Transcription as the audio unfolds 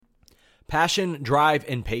Passion, drive,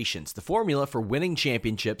 and patience. The formula for winning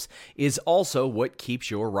championships is also what keeps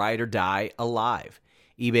your ride or die alive.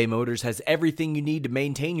 eBay Motors has everything you need to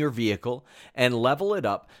maintain your vehicle and level it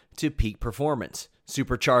up to peak performance.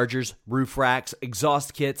 Superchargers, roof racks,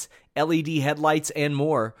 exhaust kits, LED headlights, and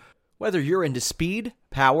more. Whether you're into speed,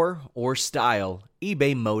 power, or style,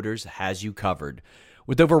 eBay Motors has you covered.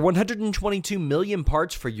 With over 122 million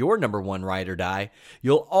parts for your number one ride or die,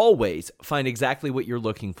 you'll always find exactly what you're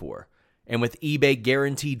looking for. And with eBay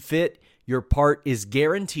Guaranteed Fit, your part is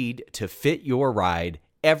guaranteed to fit your ride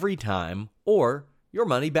every time or your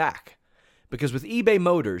money back. Because with eBay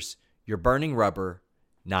Motors, you're burning rubber,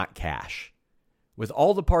 not cash. With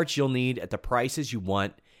all the parts you'll need at the prices you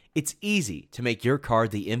want, it's easy to make your car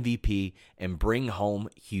the MVP and bring home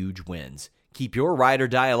huge wins. Keep your ride or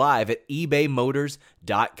die alive at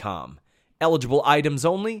ebaymotors.com. Eligible items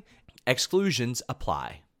only. Exclusions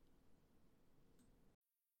apply.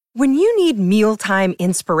 When you need mealtime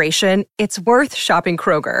inspiration, it's worth shopping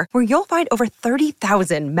Kroger, where you'll find over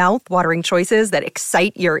 30,000 mouth-watering choices that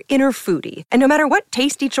excite your inner foodie. And no matter what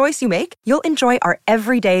tasty choice you make, you'll enjoy our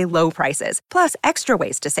everyday low prices, plus extra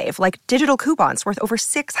ways to save, like digital coupons worth over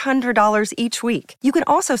 $600 each week. You can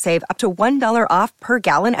also save up to $1 off per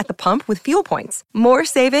gallon at the pump with fuel points. More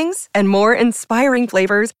savings and more inspiring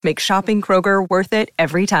flavors make shopping Kroger worth it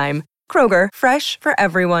every time. Kroger, fresh for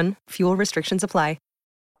everyone. Fuel restrictions apply.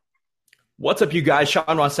 What's up, you guys?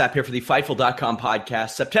 Sean Ross Sapp here for the Fightful.com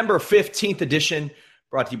podcast, September 15th edition,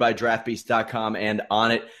 brought to you by DraftBeast.com and On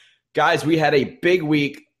It. Guys, we had a big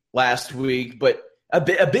week last week, but a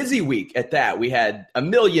busy week at that. We had a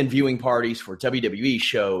million viewing parties for WWE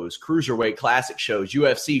shows, Cruiserweight Classic shows,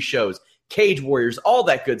 UFC shows, Cage Warriors, all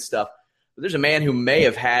that good stuff. But there's a man who may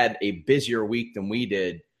have had a busier week than we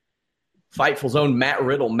did. Fightful's own Matt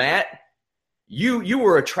Riddle. Matt, you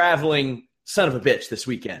were a traveling son of a bitch this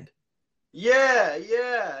weekend. Yeah.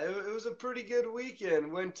 It was a pretty good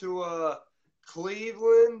weekend. Went to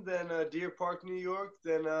Cleveland, then Deer Park, New York,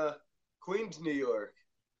 then Queens, New York.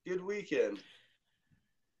 Good weekend.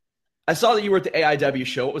 I saw that you were at the AIW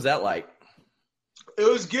show. What was that like? It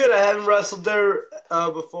was good. I hadn't wrestled there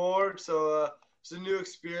before, so it's a new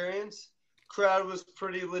experience. Crowd was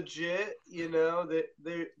pretty legit. You know,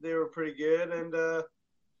 they were pretty good, and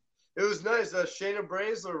it was nice. Shayna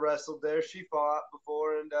Baszler wrestled there. She fought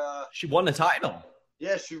before, and she won the title.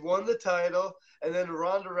 Yeah, she won the title, and then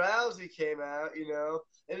Ronda Rousey came out. You know,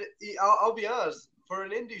 and I'll be honest, for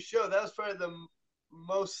an indie show, that was probably the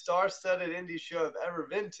most star-studded indie show I've ever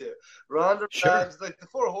been to. Ronda Rousey, like the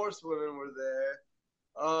Four Horsewomen were there.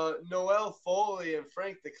 Noelle Foley and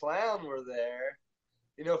Frank the Clown were there.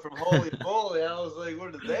 You know, from Holy Foley. I was like,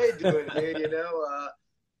 what are they doing here? You know.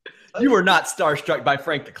 You were not starstruck by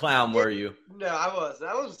Frank the Clown, were you? No, I wasn't.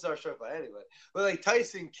 I wasn't starstruck by anybody. But, like,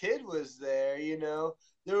 Tyson Kidd was there, you know.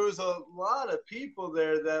 There was a lot of people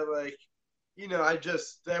there that, like, you know,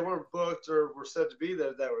 that weren't booked or were said to be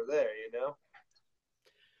there that were there, you know.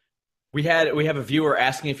 We have a viewer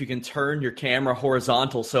asking if you can turn your camera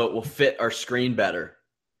horizontal so it will fit our screen better.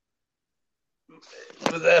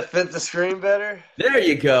 Would that fit the screen better? There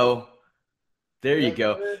you go. There you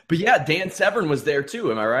go. But yeah, Dan Severn was there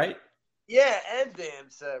too, am I right? Yeah, and Dan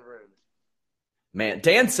Severn. Man,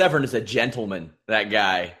 Dan Severn is a gentleman, that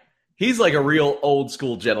guy. He's like a real old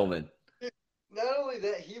school gentleman. Not only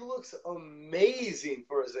that, he looks amazing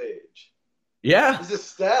for his age. Yeah. He's a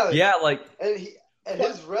stallion. Yeah, like and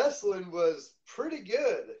his wrestling was pretty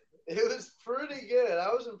good. It was pretty good. I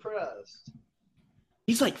was impressed.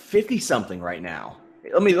 He's like 50-something right now.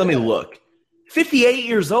 Let me look. 58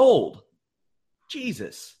 years old.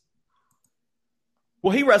 Jesus.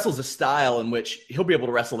 Well, he wrestles a style in which he'll be able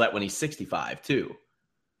to wrestle that when he's 65, too.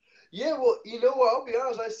 Yeah, well, you know what? I'll be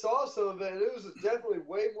honest. I saw some of it, and it was definitely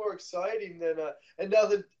way more exciting than and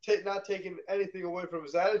not taking anything away from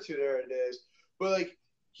his Attitude Era days, but, like,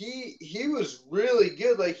 he was really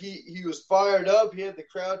good. Like, he was fired up. He had the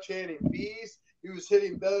crowd chanting "Beast." He was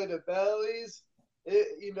hitting belly to bellies.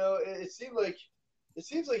 It seems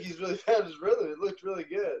like he's really found his rhythm. It looked really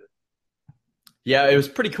good. Yeah, it was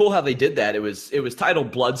pretty cool how they did that. It was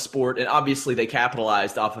titled Bloodsport, and obviously they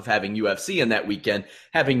capitalized off of having UFC in that weekend,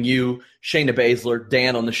 having you, Shayna Baszler,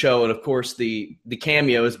 Dan on the show, and of course the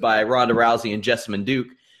cameos by Ronda Rousey and Jessamyn Duke.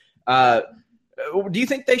 Do you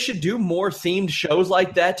think they should do more themed shows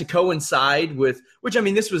like that to coincide with? Which, I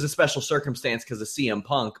mean, this was a special circumstance because of CM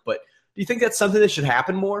Punk, but do you think that's something that should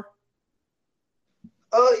happen more?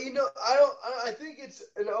 I think it's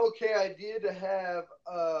an okay idea to have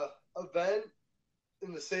event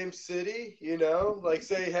in the same city, you know, like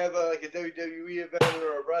say have a WWE event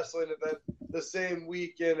or a wrestling event the same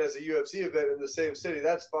weekend as a UFC event in the same city.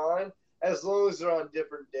 That's fine. as long as they're on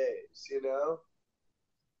different days, you know?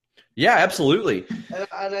 Yeah, absolutely.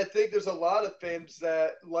 And I think there's a lot of fans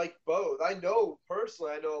that like both. I know a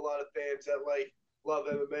lot of fans that love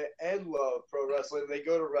MMA and love pro wrestling. They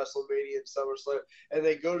go to WrestleMania and SummerSlam, and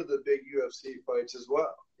they go to the big UFC fights as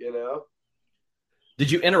well, you know?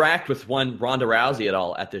 Did you interact with one Ronda Rousey at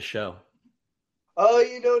all at this show?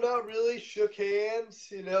 Not really. Shook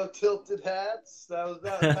hands, tilted hats. That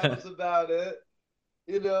was about it.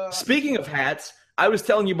 Speaking of hats, I was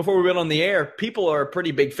telling you before we went on the air, people are a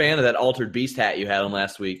pretty big fan of that Altered Beast hat you had on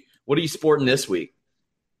last week. What are you sporting this week?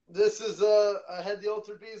 This is I had the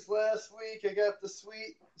Altered Beast last week. I got the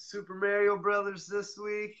sweet Super Mario Brothers this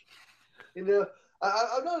week. I'm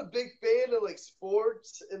not a big fan of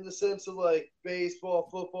sports in the sense of baseball,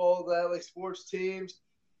 football, that sports teams.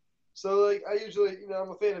 So I usually,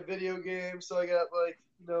 I'm a fan of video games, so I got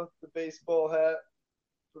the baseball hat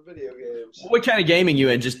for video games. What kind of gaming you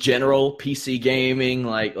in? Just general PC gaming?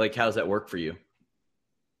 Like how does that work for you?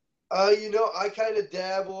 I kind of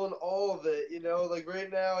dabble in all of it. Right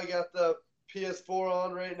now I got the PS4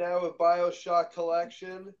 on right now with BioShock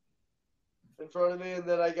Collection in front of me, and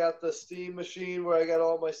then I got the Steam machine where I got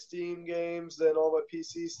all my Steam games and all my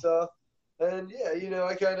PC stuff. And yeah,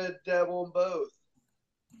 I kind of dabble in both.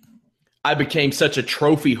 I became such a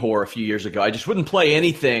trophy whore a few years ago. I just wouldn't play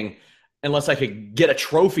anything unless I could get a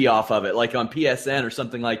trophy off of it, like on PSN or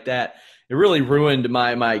something like that. It really ruined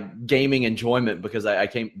my gaming enjoyment because I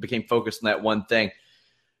became focused on that one thing.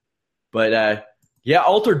 But, yeah,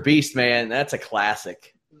 Altered Beast, man, that's a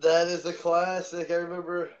classic. That is a classic. I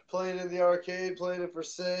remember playing in the arcade, playing it for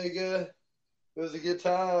Sega. It was a good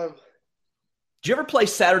time. Did you ever play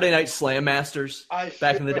Saturday Night Slam Masters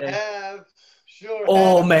back in the day? Have. Sure.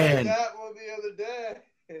 Oh, man. That one the other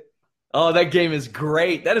day. Oh, that game is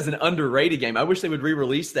great. That is an underrated game. I wish they would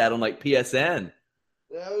re-release that on PSN.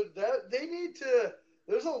 They need to.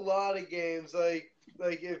 There's a lot of games like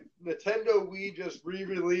if Nintendo Wii just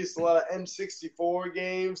re-released a lot of N64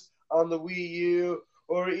 games on the Wii U,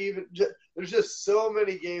 or even there's just so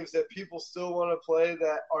many games that people still want to play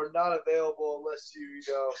that are not available unless you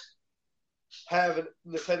have a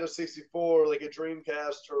Nintendo 64, like a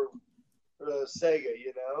Dreamcast or Sega,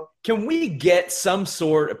 Can we get some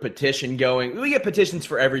sort of petition going? We get petitions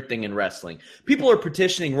for everything in wrestling. People are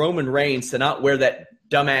petitioning Roman Reigns to not wear that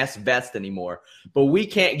dumbass vest anymore. But we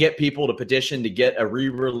can't get people to petition to get a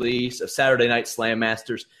re-release of Saturday Night Slam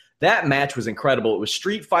Masters. That match was incredible. It was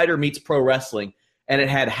Street Fighter meets pro wrestling, and it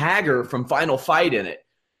had Hager from Final Fight in it.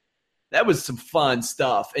 That was some fun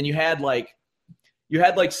stuff. And you had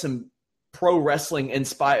some pro wrestling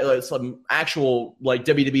inspired, some actual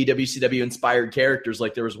WWE, WCW inspired characters.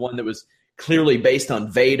 Like there was one that was clearly based on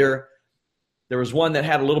Vader. There was one that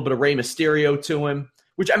had a little bit of Rey Mysterio to him,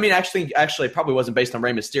 which actually probably wasn't based on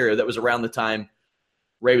Rey Mysterio. That was around the time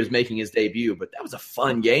Rey was making his debut, but that was a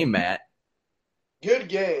fun game, Matt. Good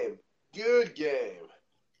game.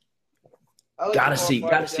 I like gotta see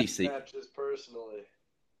matches personally.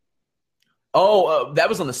 Oh, that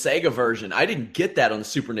was on the Sega version. I didn't get that on the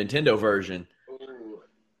Super Nintendo version. Ooh,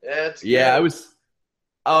 that's yeah, good.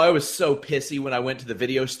 I was so pissy when I went to the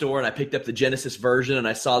video store and I picked up the Genesis version and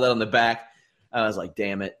I saw that on the back. I was like,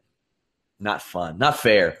 damn it. Not fun. Not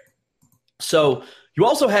fair. So you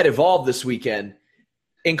also had Evolve this weekend,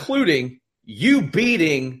 including you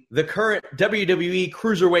beating the current WWE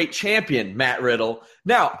Cruiserweight Champion, Matt Riddle.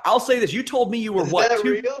 Now, I'll say this. You told me you were Is that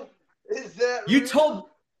real?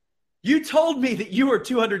 You told me that you were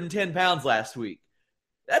 210 pounds last week.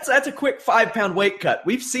 That's a quick 5-pound weight cut.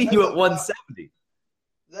 We've seen you at 170.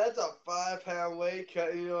 That's a 5-pound weight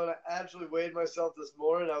cut. And I actually weighed myself this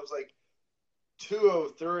morning. I was like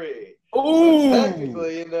 203. Ooh. But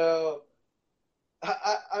technically,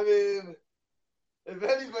 I mean, if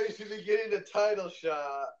anybody should be getting a title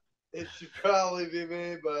shot, it should probably be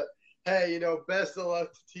me. But hey, best of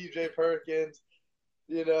luck to TJ Perkins.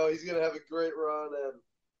 He's gonna have a great run, and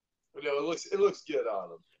it looks good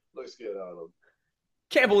on him.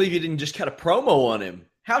 Can't believe you didn't just cut a promo on him.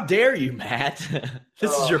 How dare you, Matt?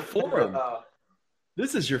 This is your forum.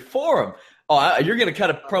 This is your forum. Oh, you're going to cut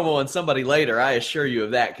a promo on somebody later. I assure you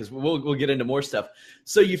of that, because we'll get into more stuff.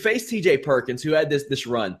 So you faced T.J. Perkins, who had this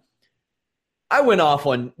run. I went off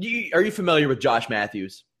on you. Are you familiar with Josh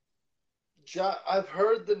Matthews? I've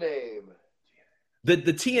heard the name.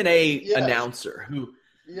 The TNA announcer who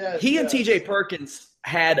he and T.J. Perkins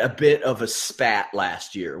had a bit of a spat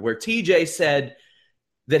last year where TJ said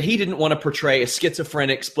that he didn't want to portray a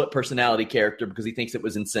schizophrenic split personality character because he thinks it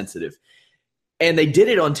was insensitive. And they did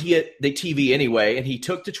it on the TV anyway, and he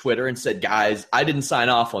took to Twitter and said, guys, I didn't sign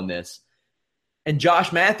off on this. And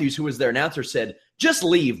Josh Matthews, who was their announcer, said, just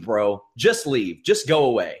leave, bro. Just leave. Just go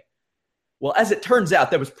away. Well, as it turns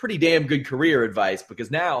out, that was pretty damn good career advice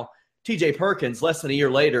because now TJ Perkins, less than a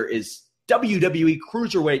year later, is WWE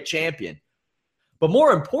Cruiserweight Champion. But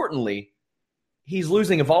more importantly, he's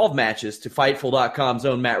losing Evolve matches to Fightful.com's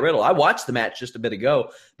own Matt Riddle. I watched the match just a bit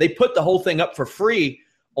ago. They put the whole thing up for free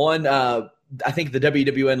on, I think, the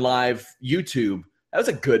WWN Live YouTube. That was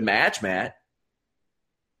a good match, Matt.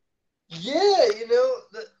 Yeah,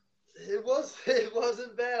 it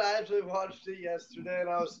wasn't bad. I actually watched it yesterday, and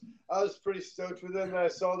I was pretty stoked with him. And I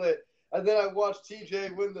saw that, and then I watched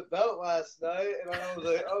TJ win the belt last night, and I was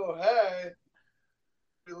like, oh hey.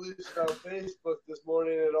 Released on Facebook this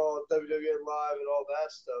morning and all WWN Live and all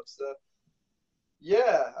that stuff. So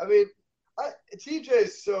yeah, I mean, TJ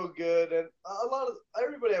is so good, and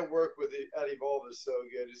everybody I work with at Evolve is so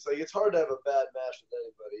good. It's like it's hard to have a bad match with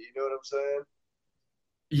anybody. You know what I'm saying?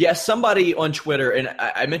 Yes, somebody on Twitter, and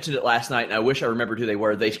I mentioned it last night, and I wish I remembered who they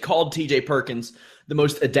were. They called TJ Perkins the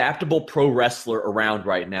most adaptable pro wrestler around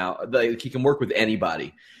right now. He can work with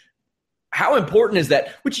anybody. How important is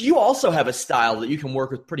that? Which you also have a style that you can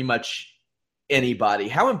work with pretty much anybody.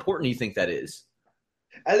 How important do you think that is?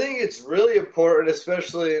 I think it's really important,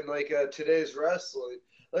 especially in today's wrestling.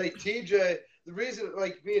 Like TJ, the reason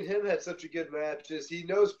me and him had such a good match is he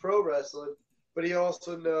knows pro wrestling, but he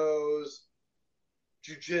also knows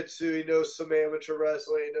jiu-jitsu, he knows some amateur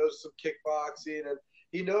wrestling, he knows some kickboxing, and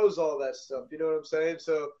he knows all that stuff. You know what I'm saying?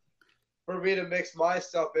 So for me to mix my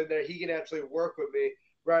stuff in there, he can actually work with me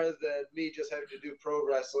rather than me just having to do pro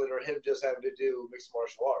wrestling or him just having to do mixed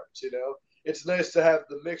martial arts, It's nice to have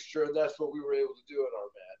the mixture, and that's what we were able to do in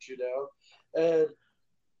our match, And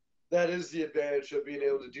that is the advantage of being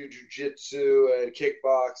able to do jiu-jitsu and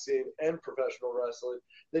kickboxing and professional wrestling.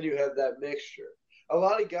 Then you have that mixture. A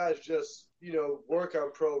lot of guys just, work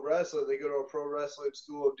on pro wrestling. They go to a pro wrestling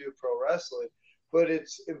school and do pro wrestling. But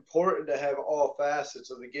it's important to have all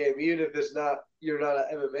facets of the game, even if you're not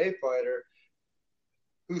an MMA fighter.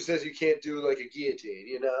 Who says you can't do a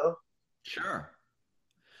guillotine, Sure.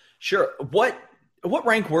 What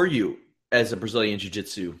rank were you as a Brazilian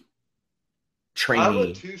Jiu-Jitsu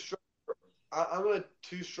trainee? I'm a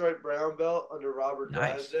two-stripe brown belt under Robert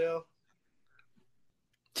Drysdale.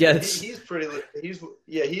 Yeah, he's pretty. He's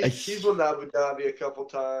won Abu Dhabi a couple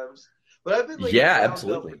times, but I've been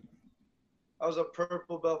absolutely. I was a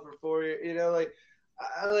purple belt for 4 years.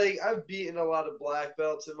 I've beaten a lot of black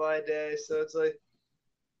belts in my day, so it's like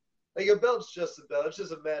a belt's just a belt. It's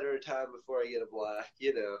just a matter of time before I get a black.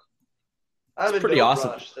 I'm pretty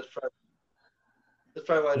awesome. Rush. That's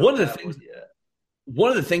probably why I don't have one yet.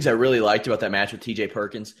 One of the things I really liked about that match with TJ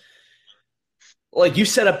Perkins, you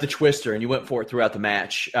set up the twister and you went for it throughout the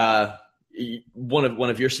match. One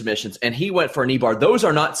of your submissions, and he went for a knee bar. Those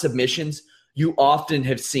are not submissions you often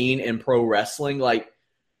have seen in pro wrestling,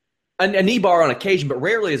 a knee bar on occasion, but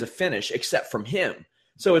rarely as a finish, except from him.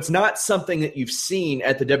 So it's not something that you've seen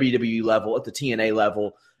at the WWE level, at the TNA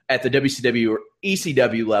level, at the WCW or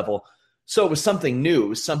ECW level. So it was something new. It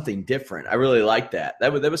was something different. I really liked that.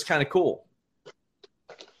 That was kind of cool.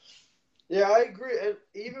 Yeah, I agree. And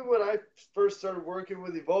even when I first started working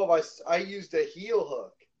with Evolve, I used a heel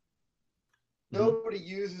hook. Nobody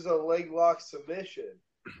uses a leg lock submission.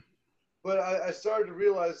 But I started to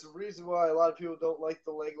realize the reason why a lot of people don't like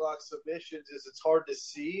the leg lock submissions is it's hard to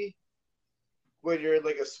see when you're in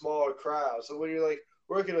a smaller crowd. So when you're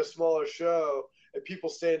working a smaller show and people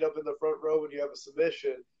stand up in the front row when you have a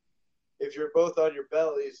submission, if you're both on your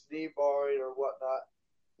bellies, knee barring or whatnot,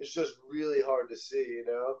 it's just really hard to see,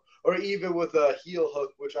 Or even with a heel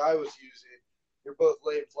hook, which I was using, you're both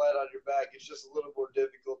laying flat on your back. It's just a little more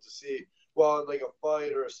difficult to see. While in a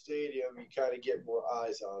fight or a stadium, you kind of get more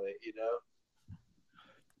eyes on it,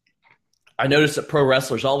 I notice that pro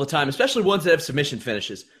wrestlers all the time, especially ones that have submission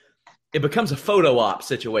finishes, it becomes a photo op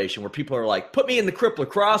situation where people are like, put me in the crippler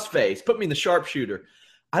crossface, put me in the sharpshooter.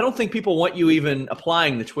 I don't think people want you even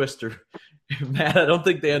applying the twister, Matt. I don't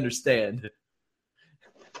think they understand.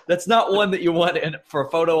 That's not one that you want for a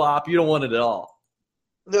photo op. You don't want it at all.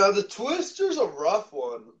 No, the twister's a rough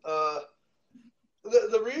one.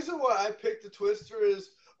 The reason why I picked the twister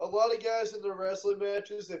is a lot of guys in their wrestling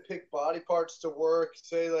matches, they pick body parts to work.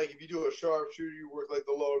 Say, if you do a sharpshooter, you work the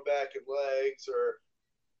lower back and legs, or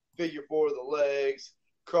figure four of the legs.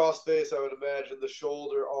 Crossface, I would imagine the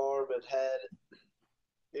shoulder, arm, and head.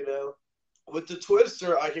 With the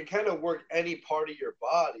twister, I can kind of work any part of your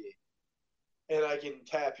body, and I can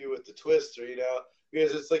tap you with the twister,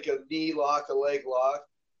 because it's a knee lock, a leg lock.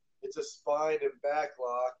 It's a spine and back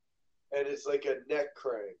lock, and it's a neck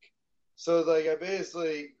crank. So, I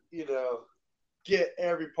basically, get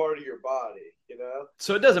every part of your body, you know?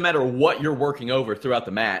 So it doesn't matter what you're working over throughout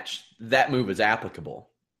the match. That move is applicable.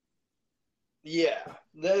 Yeah,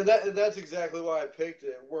 that's exactly why I picked it.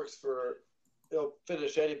 It works for, it'll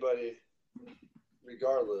finish anybody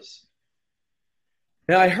regardless.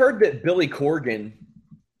 Now, I heard that Billy Corgan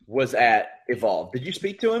was at Evolve. Did you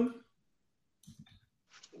speak to him?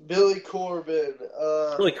 Billy Corbin.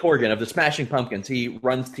 Billy Corgan of the Smashing Pumpkins. He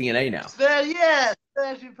runs TNA now.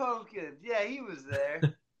 Smashing Pumpkins. Yeah, he was there.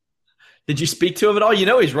 Did you speak to him at all? You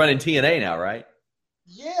know he's running TNA now, right?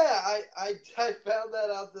 Yeah, I found that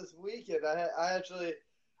out this weekend. I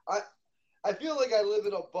feel like I live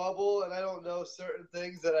in a bubble and I don't know certain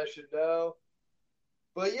things that I should know.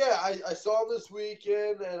 But yeah, I saw him this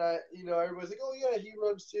weekend, and everybody's like, "Oh yeah, he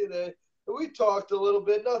runs TNA." And we talked a little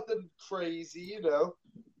bit, nothing crazy,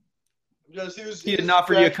 Just he didn't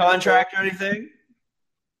offer you a contract or anything?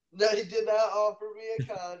 No, he did not offer me a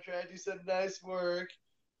contract. He said, "Nice work,"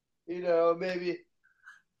 maybe,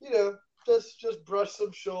 just brush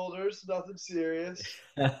some shoulders, nothing serious.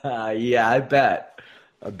 Yeah, I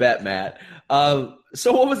bet, Matt.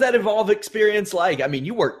 So what was that Evolve experience like? I mean,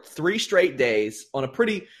 you worked 3 straight days on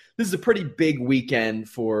this is a pretty big weekend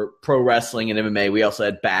for pro wrestling and MMA. We also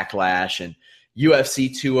had Backlash and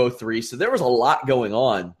UFC 203. So there was a lot going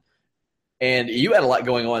on, and you had a lot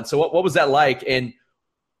going on. So what was that like? And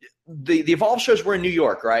the Evolve shows were in New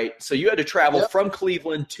York, right? So you had to travel from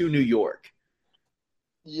Cleveland to New York.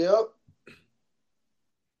 Yep.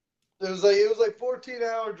 It was like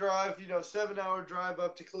 14-hour drive, 7-hour drive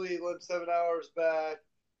up to Cleveland, 7 hours back.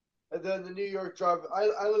 And then the New York drive.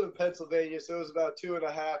 I live in Pennsylvania, so it was about 2.5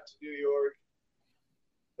 to New York.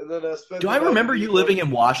 And then I spent. Do I remember you living in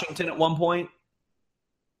Washington at one point?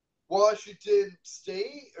 Washington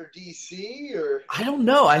State or DC or? I don't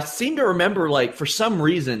know. I seem to remember, like, for some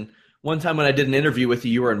reason, one time when I did an interview with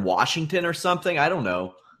you, you were in Washington or something. I don't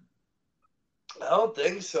know. I don't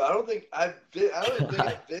think so. I don't think I've been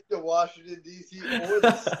to Washington D.C. or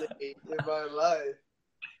the state in my life.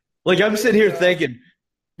 Like, I'm sitting here thinking,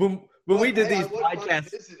 when we did these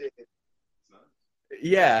podcasts,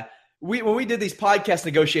 yeah, when we did these podcast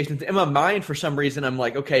negotiations, in my mind, for some reason, I'm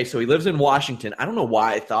like, okay, so he lives in Washington. I don't know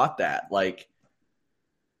why I thought that. Like,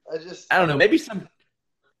 I don't know. Maybe some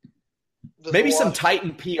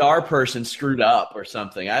Titan PR person screwed up or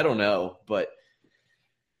something. I don't know, but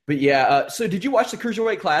yeah. So did you watch the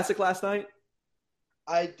Cruiserweight Classic last night?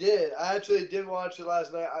 I did. I actually did watch it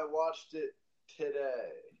last night. I watched it today.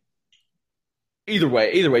 Either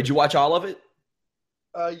way, did you watch all of it?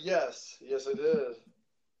 Yes, I did.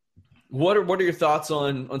 What are your thoughts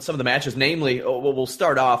on some of the matches? Namely, we'll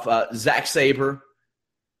start off Zack Sabre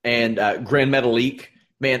and Grand Metalik.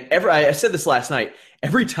 Man, I said this last night.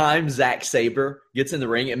 Every time Zack Sabre gets in the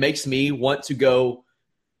ring, it makes me want to go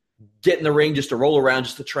get in the ring just to roll around,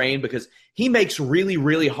 just to train, because he makes really,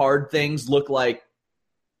 really hard things look like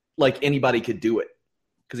anybody could do it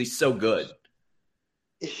because he's so good.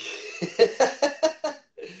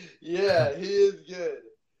 Yeah, he is good.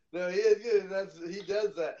 No, he is good. He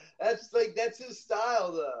does that. That's his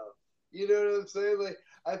style, though. You know what I'm saying? Like,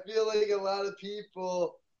 I feel like a lot of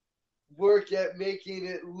people work at making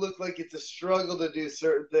it look like it's a struggle to do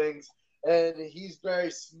certain things, and he's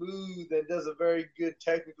very smooth and does a very good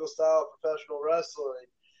technical style of professional wrestling,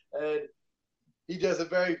 and he does it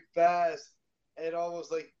very fast and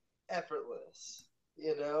almost like effortless,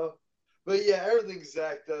 But yeah, everything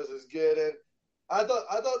Zach does is good, and I thought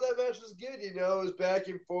that match was good. It was back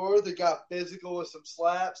and forth. It got physical with some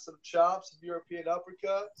slaps, some chops, some European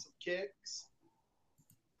uppercuts, some kicks.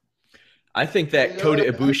 I think that Kota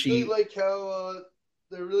Ibushi. I really like how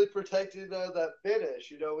they're really protecting that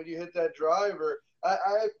finish. When you hit that driver,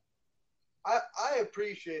 I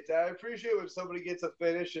appreciate that. I appreciate when somebody gets a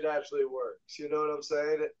finish and actually works. You know what I'm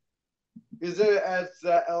saying? Because then it adds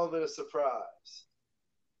that element of surprise.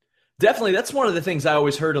 Definitely, that's one of the things I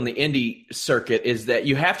always heard on the indie circuit is that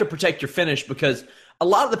you have to protect your finish because a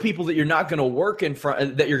lot of the people that you're going to work in front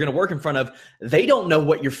of, they don't know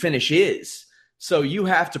what your finish is. So you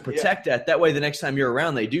have to protect that. That way, the next time you're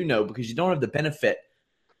around, they do know because you don't have the benefit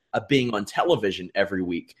of being on television every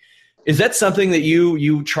week. Is that something that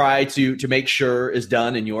you try to make sure is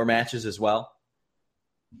done in your matches as well?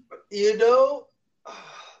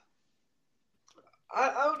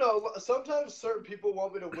 I don't know. Sometimes certain people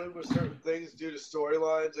want me to win with certain things due to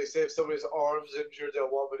storylines. Like, say if somebody's arm's injured, they'll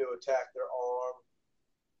want me to attack their arm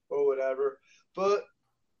or whatever. But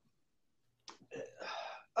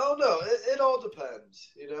I don't know. It all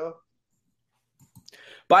depends,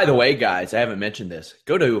 By the way, guys, I haven't mentioned this.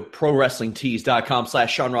 Go to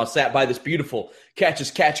ProWrestlingTees.com/Sean Ross Sapp. Buy this beautiful Catch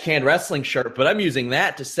as Catch Can wrestling shirt. But I'm using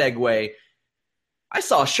that to segue I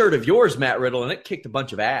saw a shirt of yours, Matt Riddle, and it kicked a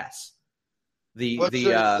bunch of ass. What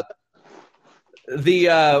shirt is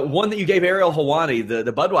The one that you gave Ariel Helwani,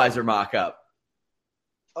 the Budweiser mock-up.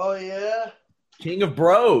 Oh, yeah? King of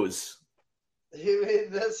Bros. You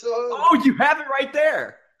mean this one? Oh, you have it right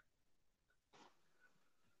there.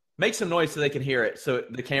 Make some noise so they can hear it, so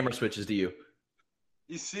the camera switches to you.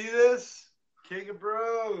 You see this? King of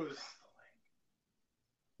Bros.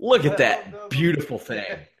 Look at that beautiful thing.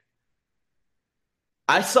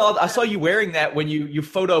 I saw you wearing that when you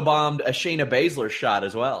photobombed a Shayna Baszler shot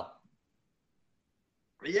as well.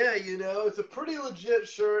 Yeah, it's a pretty legit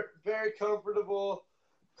shirt, very comfortable,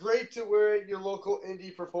 great to wear at your local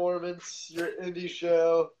indie performance, your indie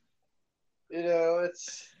show.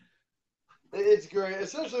 It's great,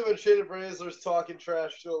 especially when Shayna Baszler's talking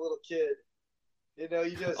trash to a little kid. You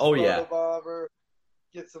just photobomb her,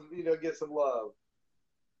 get some love.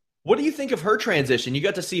 What do you think of her transition? You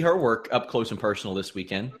got to see her work up close and personal this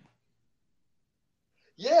weekend.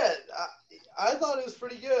 Yeah, I thought it was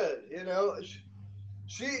pretty good.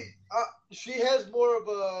 She has more of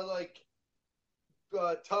a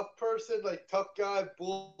tough person, tough guy,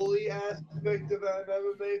 bully aspect of an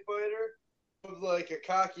MMA fighter, of a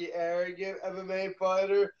cocky, arrogant MMA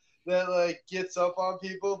fighter that gets up on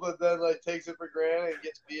people, but then takes it for granted and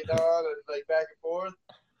gets beat on and back and forth.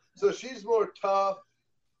 So she's more tough,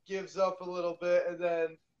 gives up a little bit, and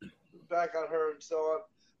then back on her and so on.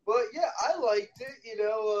 But yeah, I liked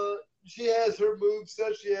it. She has her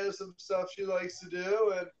moveset. She has some stuff she likes to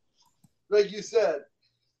do, and like you said,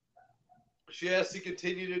 she has to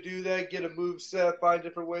continue to do that, get a moveset, find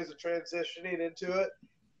different ways of transitioning into it,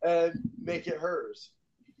 and make it hers.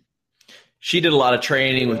 She did a lot of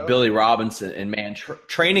training with Billy Robinson, and man,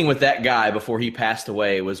 training with that guy before he passed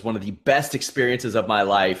away was one of the best experiences of my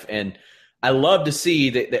life. And I love to see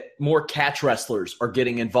that more catch wrestlers are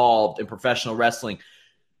getting involved in professional wrestling.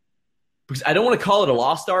 Because I don't want to call it a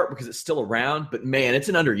lost art because it's still around, but man, it's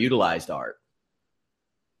an underutilized art.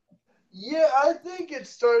 Yeah, I think it's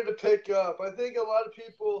starting to pick up. I think a lot of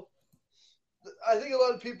people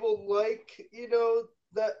like,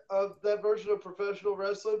 that version of professional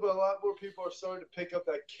wrestling, but a lot more people are starting to pick up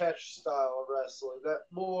that catch style of wrestling. That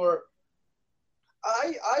more,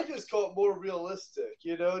 I just call it more realistic,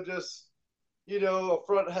 a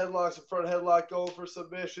front headlock, going for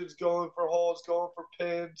submissions, going for holds, going for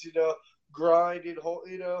pins, grinding,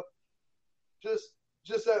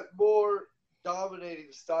 just that more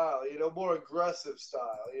dominating style, more aggressive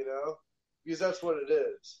style, because that's what it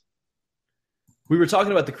is. We were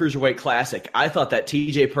talking about the Cruiserweight Classic. I thought that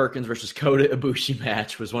T.J. Perkins versus Kota Ibushi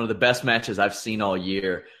match was one of the best matches I've seen all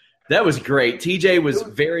year. That was great. T.J. was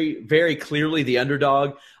very, very clearly the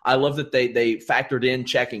underdog. I love that they factored in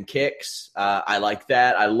checking kicks. I like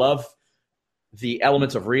that. I love the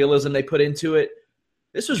elements of realism they put into it.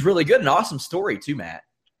 This was really good. An awesome story too, Matt.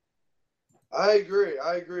 I agree.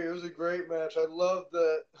 It was a great match. I love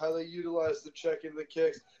how they utilized the checking the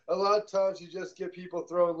kicks. A lot of times you just get people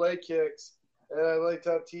throwing leg kicks. And I liked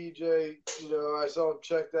how TJ, I saw him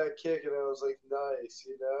check that kick, and I was like, nice,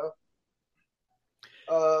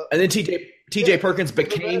 And then TJ Perkins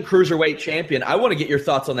became Cruiserweight champion. I want to get your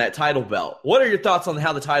thoughts on that title belt. What are your thoughts on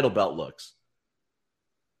how the title belt looks?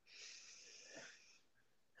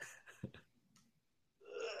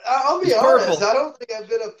 I'll be honest. I don't think I've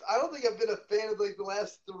been a fan of the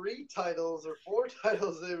last 3 titles or 4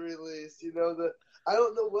 titles they released. I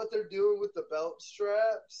don't know what they're doing with the belt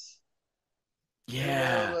straps.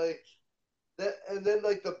 Yeah. That, and then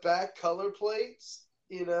the back color plates,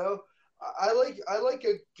 I like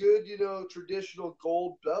a good, traditional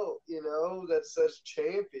gold belt, that says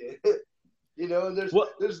champion. And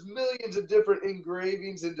there's millions of different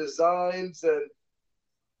engravings and designs and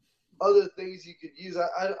other things you could use.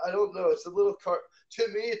 I don't know. It's a little to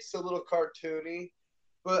me it's a little cartoony,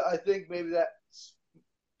 but I think maybe that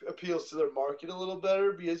appeals to their market a little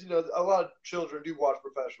better because a lot of children do watch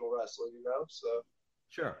professional wrestling, so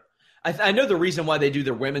sure. I know the reason why they do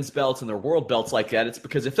their women's belts and their world belts like that. It's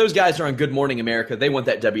because if those guys are on Good Morning America, they want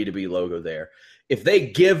that WWE logo there. If they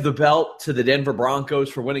give the belt to the Denver Broncos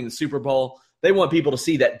for winning the Super Bowl, they want people to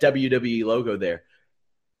see that WWE logo there.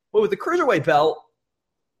 But with the Cruiserweight belt,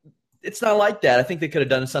 it's not like that. I think they could have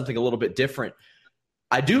done something a little bit different.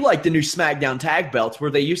 I do like the new SmackDown tag belts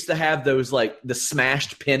where they used to have those the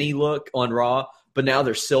smashed penny look on Raw, but now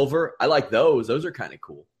they're silver. I like those. Those are kind of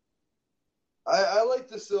cool. I like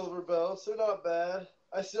the silver belts. They're not bad.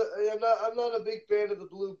 I'm not a big fan of the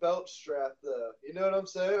blue belt strap though. You know what I'm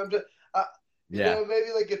saying?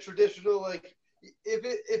 Maybe a traditional if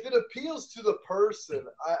it appeals to the person,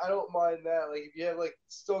 I don't mind that. If you have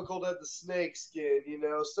Stone Cold had the snake skin,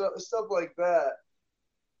 stuff like that.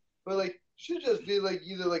 but like should just be like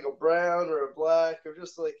either like a brown or a black or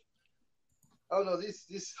just like I don't know.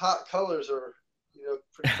 These hot colors are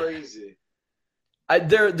pretty crazy.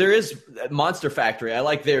 There is Monster Factory. I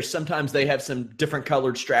like theirs. Sometimes they have some different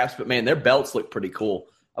colored straps, but man, their belts look pretty cool.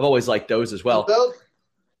 I've always liked those as well.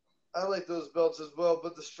 I like those belts as well,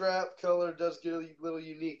 but the strap color does get a little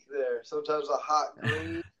unique there. Sometimes a hot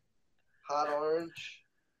green, hot orange.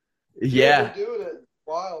 Yeah. They've been doing it a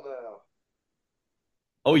while now.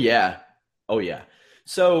 Oh, yeah.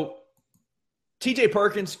 So, TJ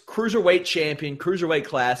Perkins, Cruiserweight champion, Cruiserweight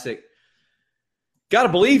Classic. Got to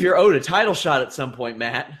believe you're owed a title shot at some point,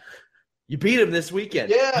 Matt. You beat him this weekend.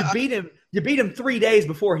 Yeah. You beat him 3 days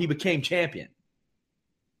before he became champion.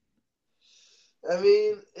 I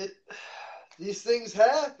mean, these things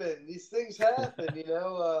happen.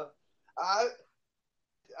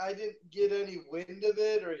 I didn't get any wind of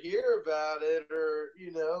it or hear about it or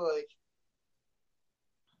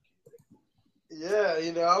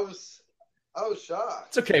I was shocked.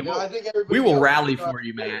 It's okay. I think we will rally for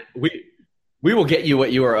you, Matt. We will get you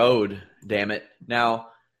what you are owed, damn it. Now,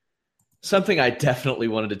 something I definitely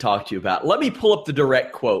wanted to talk to you about. Let me pull up the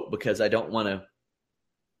direct quote because I don't want to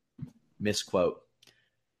misquote.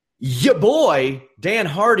 Your boy, Dan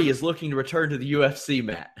Hardy, is looking to return to the UFC,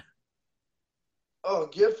 Matt. Oh,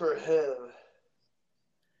 good for him.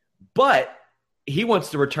 But he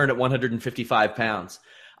wants to return at 155 pounds.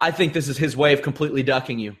 I think this is his way of completely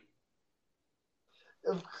ducking you.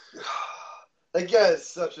 That guy is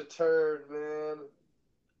such a turd, man.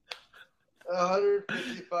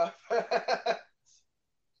 155 pounds.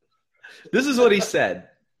 This is what he said.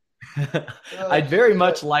 I'd very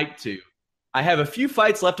much like to. I have a few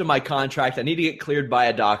fights left in my contract. I need to get cleared by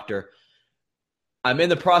a doctor. I'm in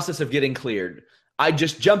the process of getting cleared. I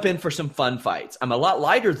just jump in for some fun fights. I'm a lot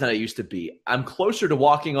lighter than I used to be. I'm closer to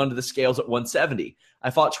walking onto the scales at 170. I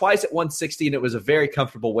fought twice at 160, and it was a very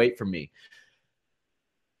comfortable weight for me.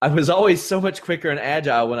 I was always so much quicker and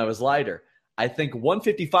agile when I was lighter. I think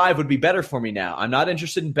 155 would be better for me now. I'm not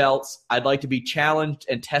interested in belts. I'd like to be challenged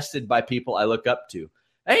and tested by people I look up to.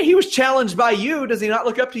 Hey, he was challenged by you. Does he not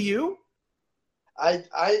look up to you? I'm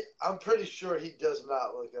pretty sure he does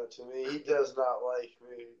not look up to me. He does not like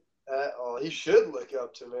me at all. He should look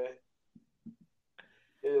up to me.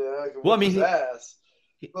 Well, I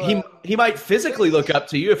mean, he might physically look up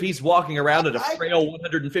to you if he's walking around at a frail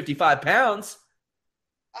 155 pounds.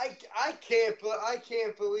 I can't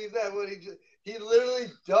believe that. What he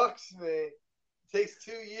literally ducks me, takes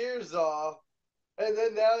 2 years off, and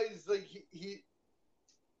then now he's like he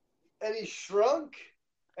shrunk.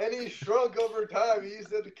 And he shrunk over time. He used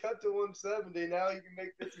to cut to 170. Now he can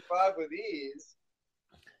make 55 with ease.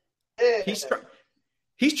 And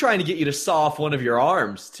he's trying to get you to saw off one of your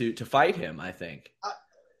arms to fight him, I think.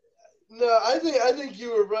 I think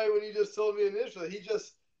you were right when you just told me initially. He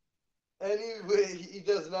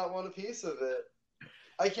does not want a piece of it.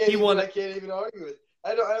 I can't even argue with.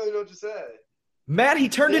 I don't even know what to say. Matt, he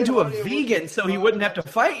turned into a vegan so he wouldn't have to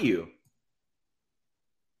fight you.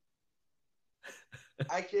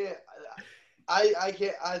 I can't.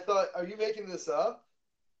 I thought, are you making this up?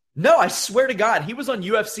 No, I swear to God, he was on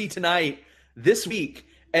UFC Tonight this week,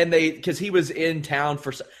 and because he was in town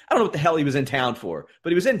for, I don't know what the hell he was in town for, but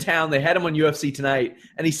he was in town. They had him on UFC Tonight,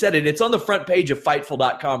 and he said it. It's on the front page of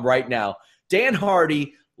Fightful.com right now. Dan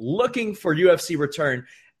Hardy looking for UFC return,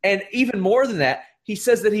 and even more than that, he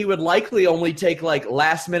says that he would likely only take like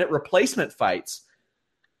last-minute replacement fights.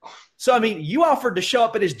 So, I mean, you offered to show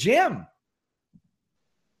up at his gym.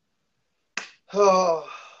 Oh,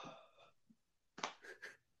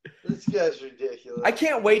 this guy's ridiculous. I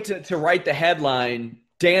can't wait to write the headline,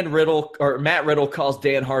 Matt Riddle calls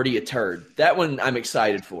Dan Hardy a turd. That one I'm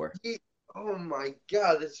excited for. Oh, my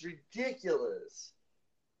God, it's ridiculous.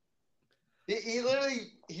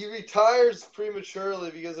 He retires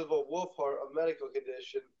prematurely because of a wolf heart, a medical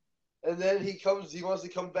condition. And then he wants to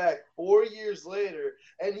come back 4 years later.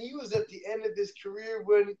 And he was at the end of his career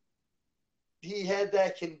when he had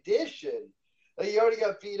that condition. Like, he already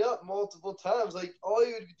got beat up multiple times. Like, all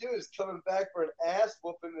he would be doing is coming back for an ass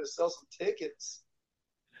whooping to sell some tickets.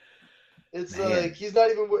 It's like he's not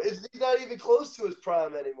even close to his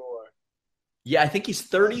prime anymore. Yeah, I think he's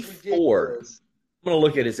 34. I'm gonna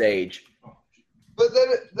look at his age. But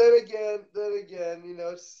then again,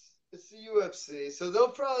 it's the UFC, so they'll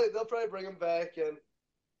probably bring him back, and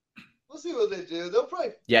we'll see what they do. He'll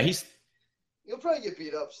probably get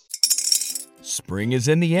beat up. Spring is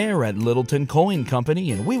in the air at Littleton Coin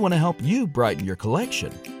Company, and we want to help you brighten your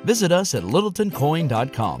collection. Visit us at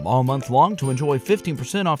littletoncoin.com all month long to enjoy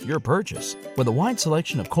 15% off your purchase. With a wide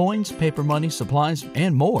selection of coins, paper money, supplies,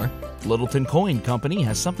 and more, Littleton Coin Company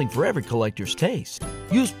has something for every collector's taste.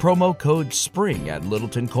 Use promo code SPRING at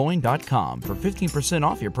littletoncoin.com for 15%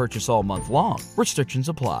 off your purchase all month long. Restrictions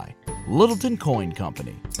apply. Littleton Coin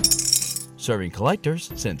Company. Serving collectors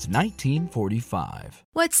since 1945.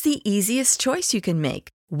 What's the easiest choice you can make?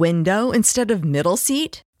 Window instead of middle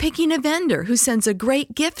seat? Picking a vendor who sends a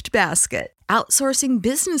great gift basket? Outsourcing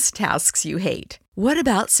business tasks you hate? What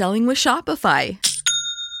about selling with Shopify?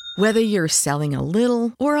 Whether you're selling a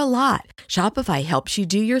little or a lot, Shopify helps you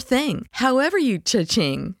do your thing, however you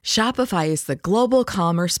cha-ching. Shopify is the global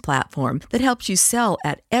commerce platform that helps you sell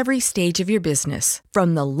at every stage of your business.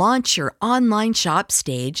 From the launch your online shop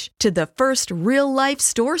stage to the first real-life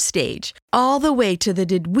store stage, all the way to the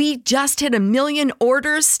did we just hit 1 million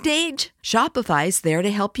orders stage. Shopify's there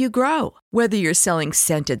to help you grow. Whether you're selling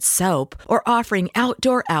scented soap or offering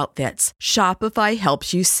outdoor outfits, Shopify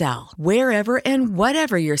helps you sell. Wherever and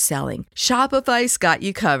whatever you're selling, Shopify's got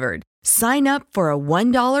you covered. Sign up for a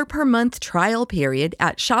 $1 per month trial period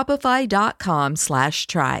at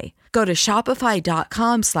shopify.com/try. Go to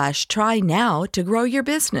shopify.com/try now to grow your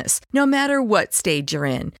business, no matter what stage you're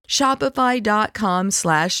in.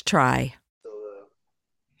 Shopify.com/try.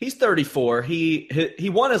 He's 34. He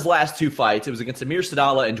won his last 2 fights. It was against Amir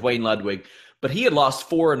Sadallah and Dwayne Ludwig, but he had lost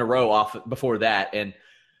 4 in a row off before that. And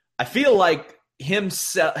I feel like him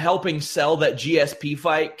helping sell that GSP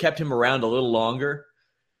fight kept him around a little longer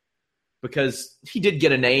because he did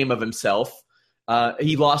get a name of himself.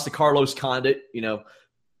 He lost to Carlos Condit,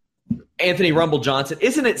 Anthony Rumble Johnson.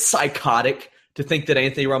 Isn't it psychotic to think that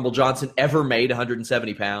Anthony Rumble Johnson ever made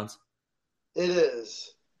 170 pounds? It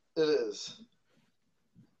is. It is.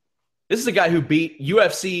 This is a guy who beat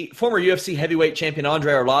former UFC heavyweight champion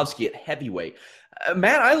Andrei Arlovsky at heavyweight.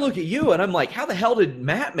 Matt, I look at you and I'm like, how the hell did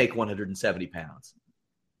Matt make 170 pounds?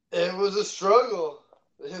 It was a struggle.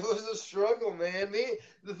 It was a struggle, man.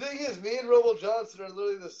 The thing is, me and Rumble Johnson are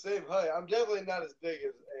literally the same height. I'm definitely not as big as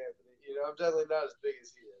Anthony. I'm definitely not as big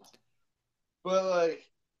as he is. But,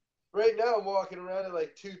 right now I'm walking around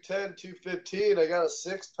at, 210, 215. I got a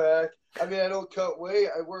six-pack. I mean, I don't cut weight.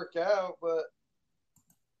 I work out, but –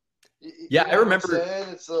 yeah, I remember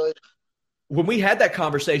it's like when we had that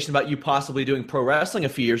conversation about you possibly doing pro wrestling a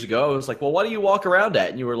few years ago. I was like, well, what do you walk around at?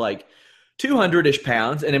 And you were like 200-ish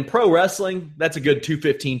pounds. And in pro wrestling, that's a good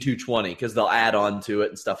 215, 220 because they'll add on to it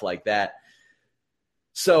and stuff like that.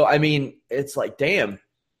 So, I mean, it's like, damn.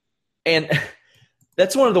 And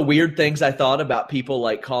that's one of the weird things I thought about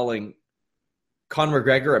people calling Conor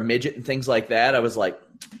McGregor a midget and things like that. I was like,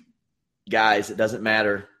 guys, it doesn't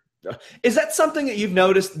matter. Is that something that you've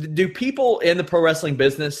noticed? Do people in the pro wrestling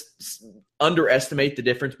business underestimate the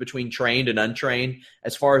difference between trained and untrained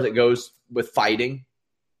as far as it goes with fighting?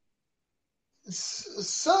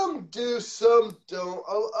 Some do, some don't.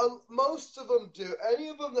 Most of them do. Any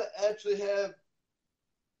of them that actually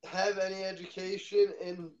have any education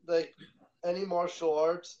in any martial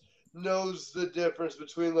arts knows the difference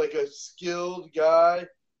between a skilled guy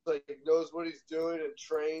knows what he's doing and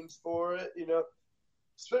trains for it,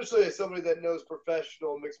 Especially as somebody that knows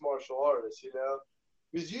professional mixed martial artists,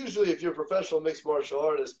 Because usually if you're a professional mixed martial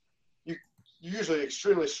artist, you're usually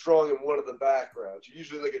extremely strong in one of the backgrounds. You're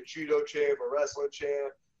usually a judo champ, a wrestling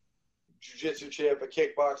champ, jiu-jitsu champ, a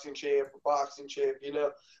kickboxing champ, a boxing champ, And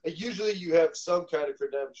usually you have some kind of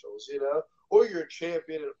credentials, Or you're a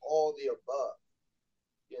champion in all the above,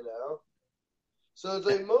 So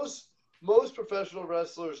it's most professional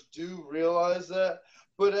wrestlers do realize that.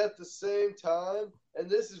 But at the same time, and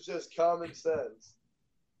this is just common sense,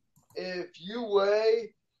 if you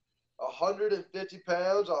weigh 150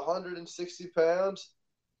 pounds, 160 pounds,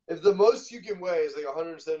 if the most you can weigh is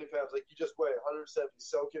 170 pounds, you just weigh 170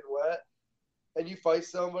 soaking wet, and you fight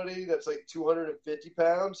somebody that's 250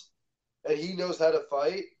 pounds, and he knows how to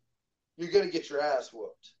fight, you're going to get your ass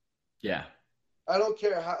whooped. Yeah. I don't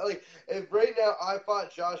care how, if right now I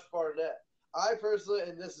fought Josh Barnett, I personally,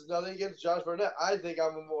 and this is nothing against Josh Barnett, I think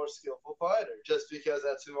I'm a more skillful fighter just because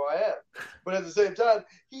that's who I am. But at the same time,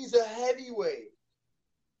 he's a heavyweight.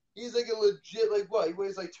 He's a legit, he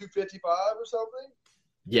weighs 255 or something?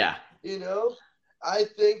 Yeah. I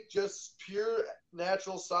think just pure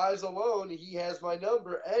natural size alone, he has my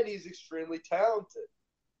number, and he's extremely talented.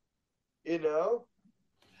 And I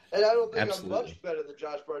don't think Absolutely. I'm much better than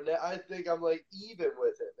Josh Barnett. I think I'm even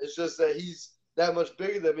with him. It's just that he's that much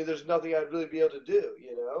bigger than me. There's nothing I'd really be able to do,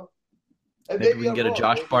 And maybe we can get a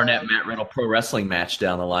Josh Barnett, Matt Riddle pro wrestling match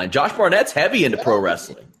down the line. Josh Barnett's heavy into pro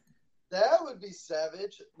wrestling. That would be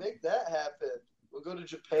savage. Make that happen. We'll go to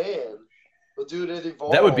Japan. We'll do it at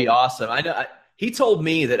Evolve. That would be awesome. I know. He told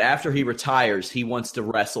me that after he retires, he wants to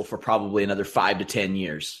wrestle for probably another 5 to 10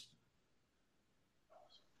 years.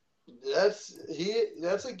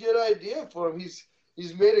 That's a good idea for him. He's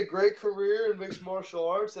made a great career in mixed martial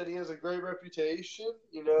arts, and he has a great reputation,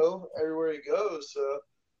 everywhere he goes. So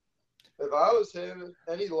if I was him,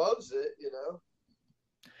 and he loves it,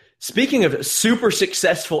 Speaking of super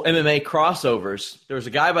successful MMA crossovers, there was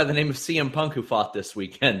a guy by the name of CM Punk who fought this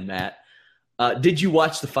weekend, Matt. Did you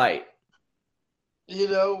watch the fight? You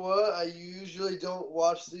know what? I usually don't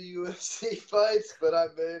watch the UFC fights, but I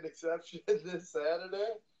made an exception this Saturday,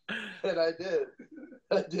 and I did.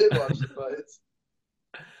 I did watch the fights.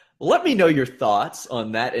 Let me know your thoughts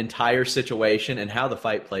on that entire situation and how the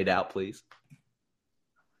fight played out, please.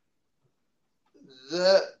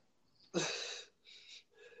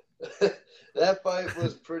 That fight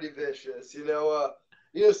was pretty vicious.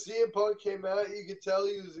 CM Punk came out. You could tell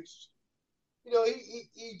he was,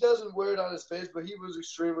 he doesn't wear it on his face, but he was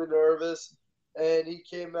extremely nervous. And he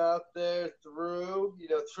came out there, threw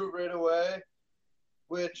right away,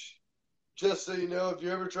 which, just so you know, if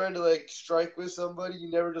you're ever trying to, strike with somebody,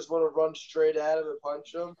 you never just want to run straight at him and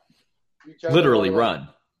punch him. You literally run.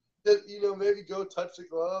 Maybe go touch the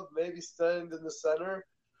glove, maybe stand in the center,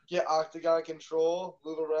 get octagon control,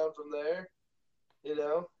 move around from there,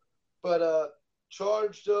 But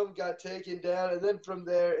charged him, got taken down, and then from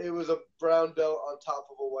there it was a brown belt on top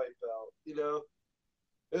of a white belt,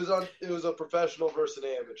 It was a professional versus an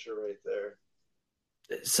amateur right there.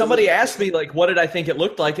 Somebody asked me, what did I think it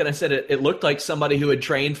looked like? And I said it looked like somebody who had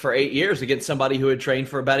trained for 8 years against somebody who had trained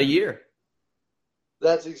for about a year.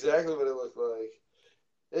 That's exactly what it looked like.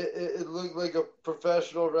 It looked like a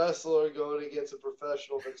professional wrestler going against a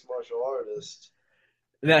professional mixed martial artist.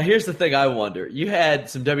 Now, here's the thing I wonder. You had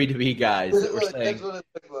some WWE guys that were saying... That's what it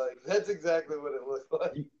looked like. That's exactly what it looked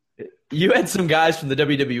like. You had some guys from the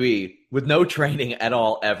WWE with no training at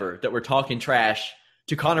all ever that were talking trash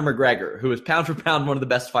to Conor McGregor, who is pound for pound one of the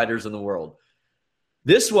best fighters in the world.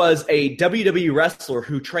 This was a WWE wrestler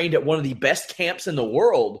who trained at one of the best camps in the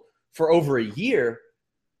world for over a year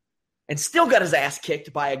and still got his ass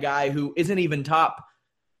kicked by a guy who isn't even top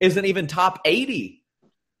 80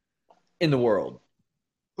 in the world.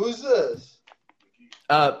 Who's this?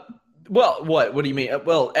 Well, what do you mean?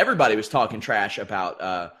 Well, everybody was talking trash about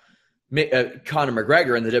Conor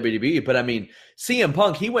McGregor in the WWE, but I mean, CM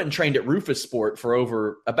Punk, he went and trained at Rufus Sport for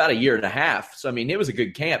over about a year and a half. So, I mean, it was a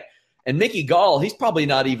good camp. And Mickey Gall, he's probably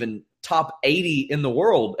not even top 80 in the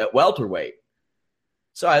world at welterweight.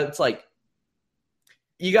 So it's like,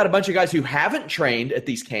 you got a bunch of guys who haven't trained at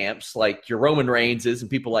these camps, like your Roman Reigns and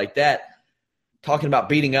people like that, talking about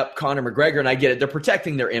beating up Conor McGregor, and I get it. They're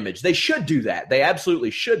protecting their image. They should do that. They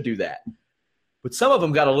absolutely should do that. But some of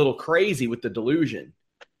them got a little crazy with the delusion.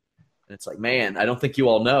 And it's like, man, I don't think you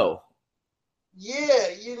all know. Yeah,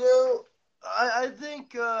 I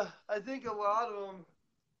think a lot of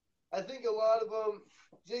them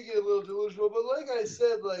did get a little delusional. But like I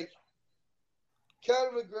said,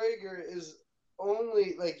 Conor McGregor is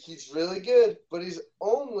only, he's really good, but he's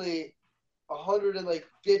only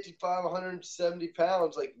 155, 170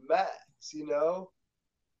 pounds, max,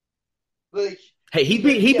 Hey, he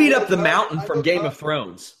beat up the Mountain from Game of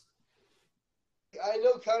Thrones. I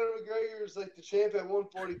know Conor McGregor is the champ at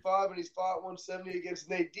 145, and he's fought 170 against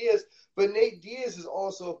Nate Diaz, but Nate Diaz is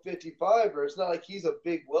also a 55er. It's not like he's a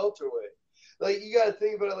big welterweight. You got to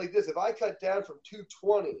think about it like this. If I cut down from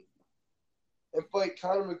 220 and fight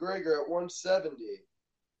Conor McGregor at 170,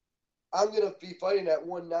 I'm going to be fighting at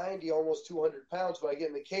 190, almost 200 pounds when I get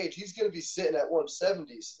in the cage. He's going to be sitting at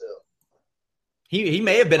 170 still. He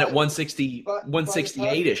may have been at 160,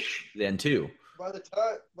 168-ish then too. By the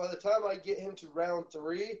time I get him to round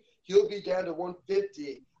 3, he'll be down to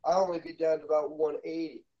 150. I'll only be down to about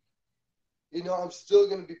 180. I'm still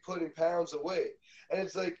going to be putting pounds away. And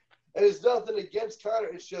it's nothing against Conor.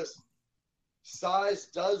 It's just size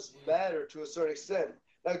does matter to a certain extent.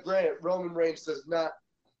 Now, granted, Roman Reigns does not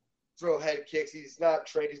throw head kicks. He's not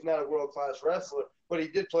trained. He's not a world-class wrestler, but he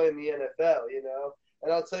did play in the NFL,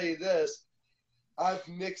 And I'll tell you this, I've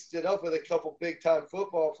mixed it up with a couple big-time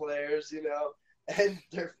football players, and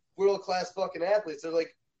they're world-class fucking athletes. They're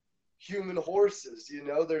like human horses,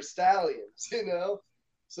 They're stallions,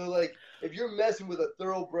 So, if you're messing with a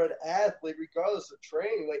thoroughbred athlete, regardless of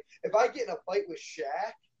training, if I get in a fight with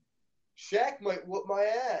Shaq might whoop my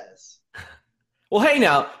ass. Well, hey,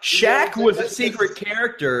 now, Shaq was a secret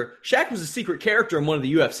character. Shaq was a secret character in one of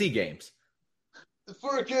the UFC games.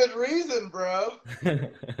 For a good reason, bro.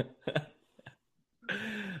 That's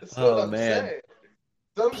Oh, what I'm man. saying.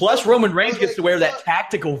 Plus, Roman Reigns gets to wear that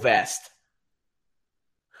tactical vest.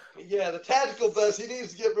 Yeah, the tactical vest. He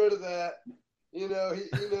needs to get rid of that.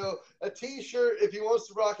 A T-shirt if he wants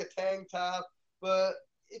to rock a tank top. But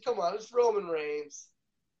come on, it's Roman Reigns.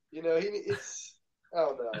 It's I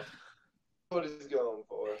don't know what he's going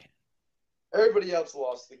for. Everybody else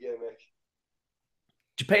lost the gimmick.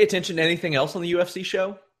 Did you pay attention to anything else on the UFC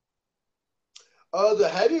show? The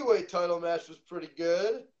heavyweight title match was pretty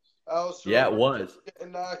good. It was.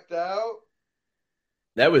 Getting knocked out.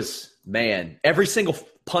 That was, man, every single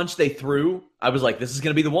punch they threw, I was like, this is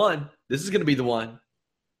going to be the one. This is going to be the one.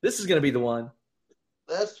 This is going to be the one.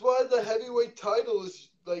 That's why the heavyweight title is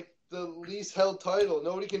like the least held title.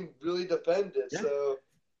 Nobody can really defend it. Yeah. So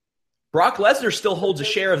Brock Lesnar still holds a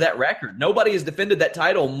share of that record. Nobody has defended that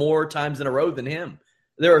title more times in a row than him.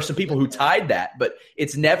 There are some people who tied that, but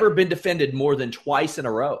it's never been defended more than twice in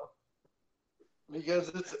a row.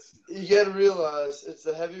 Because you got to realize it's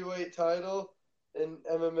the heavyweight title in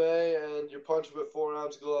MMA, and you're punching with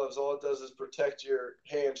 4-ounce gloves. All it does is protect your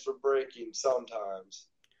hands from breaking sometimes.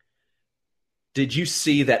 Did you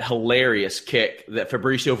see that hilarious kick that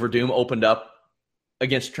Fabricio Verdum opened up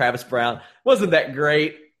against Travis Brown? Wasn't that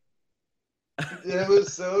great? It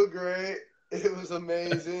was so great. It was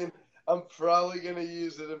amazing. I'm probably going to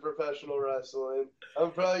use it in professional wrestling.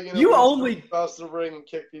 I'm probably going to cross the ring and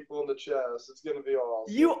kick people in the chest. It's going to be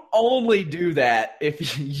awesome. You only do that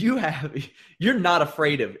if you're not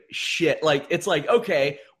afraid of shit. Like, it's like,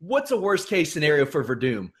 okay, what's a worst case scenario for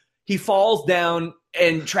Verdum? He falls down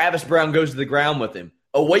and Travis Brown goes to the ground with him.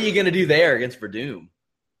 Oh, what are you going to do there against Verdum?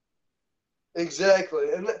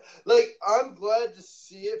 Exactly. And, I'm glad to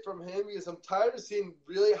see it from him because I'm tired of seeing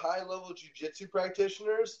really high-level jiu-jitsu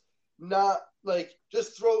practitioners not,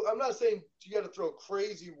 just throw – I'm not saying you got to throw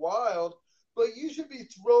crazy wild, but you should be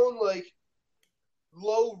throwing,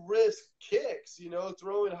 low-risk kicks,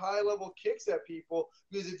 throwing high-level kicks at people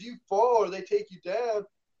because if you fall or they take you down,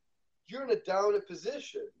 you're in a dominant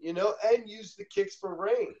position, and use the kicks for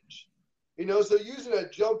range. So using a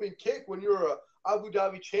jumping kick when you're a Abu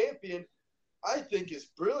Dhabi champion – I think is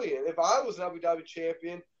brilliant. If I was an Abu Dhabi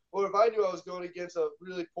champion, or if I knew I was going against a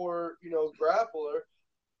really poor, grappler,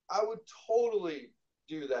 I would totally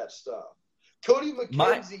do that stuff. Cody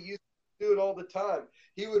McKenzie used to do it all the time.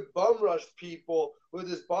 He would bum rush people with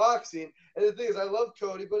his boxing. And the thing is, I love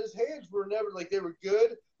Cody, but his hands were never they were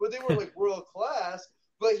good, but they were world class.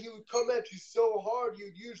 But he would come at you so hard,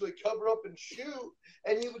 you'd usually cover up and shoot,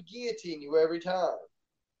 and he would guillotine you every time.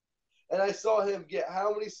 And I saw him get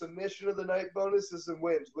how many submission of the night bonuses and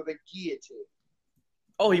wins with a guillotine.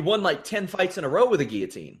 Oh, he won 10 fights in a row with a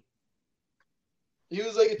guillotine. He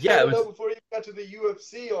was a 10-0 before he got to the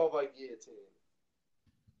UFC all by guillotine.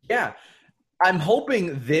 Yeah. I'm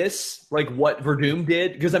hoping this, what Verdum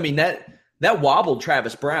did, because, that wobbled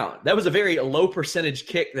Travis Brown. That was a very low percentage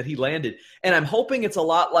kick that he landed. And I'm hoping it's a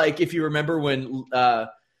lot like if you remember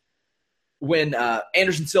when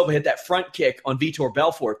Anderson Silva hit that front kick on Vitor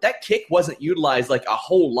Belfort. That kick wasn't utilized a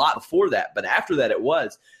whole lot before that, but after that it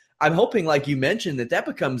was. I'm hoping, like you mentioned, that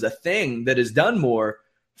becomes a thing that is done more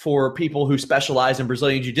for people who specialize in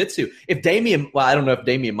Brazilian Jiu-Jitsu. I don't know if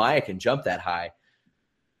Damian Maia can jump that high,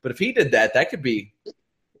 but if he did that, that could be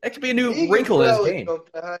a new wrinkle in his game.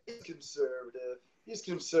 He's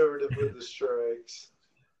conservative with the strikes.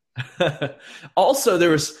 Also,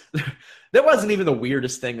 that wasn't even the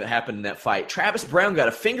weirdest thing that happened in that fight. Travis Brown got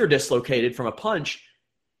a finger dislocated from a punch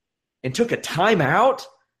and took a timeout?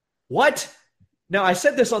 What? Now, I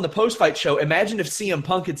said this on the post-fight show. Imagine if CM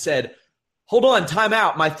Punk had said, hold on,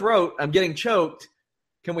 timeout, my throat, I'm getting choked.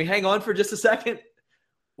 Can we hang on for just a second?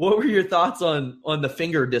 What were your thoughts on the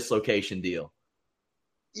finger dislocation deal?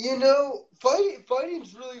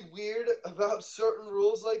 Fighting's really weird about certain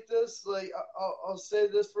rules like this. I'll say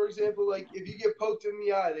this, for example, if you get poked in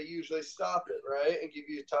the eye, they usually stop it, right, and give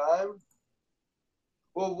you time.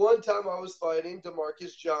 Well, one time I was fighting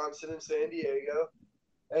DeMarcus Johnson in San Diego,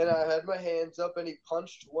 and I had my hands up, and he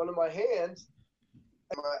punched one of my hands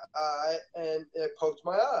in my eye, and it poked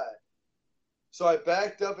my eye. So I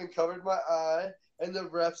backed up and covered my eye, and the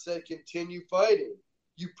ref said, continue fighting.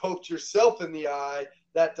 You poked yourself in the eye.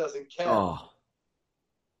 That doesn't count. Oh.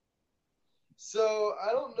 So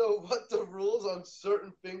I don't know what the rules on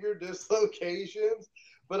certain finger dislocations,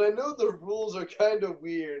 but I know the rules are kind of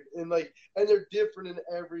weird and they're different in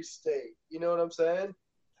every state. You know what I'm saying?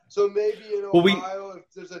 So maybe in Ohio, if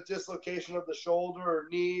there's a dislocation of the shoulder or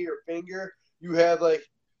knee or finger, you have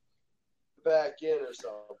back in or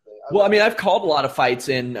something. I've called a lot of fights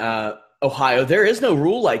in Ohio. There is no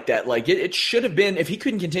rule like that. It should have been, if he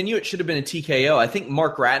couldn't continue, it should have been a TKO. I think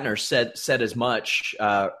Mark Ratner said as much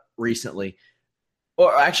recently.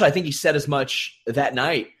 Or actually, I think he said as much that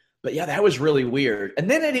night. But yeah, that was really weird. And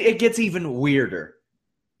then it gets even weirder.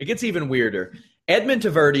 It gets even weirder. Edmond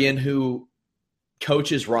Taverdian, who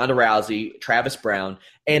coaches Ronda Rousey, Travis Brown,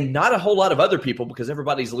 and not a whole lot of other people because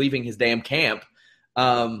everybody's leaving his damn camp.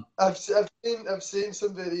 I've seen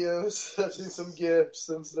some videos. I've seen some GIFs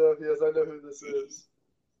and stuff. Yes, I know who this is.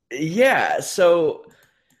 Yeah, so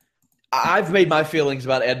I've made my feelings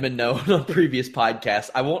about Edmond known on previous podcasts.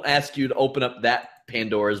 I won't ask you to open up that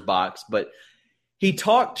Pandora's box, but he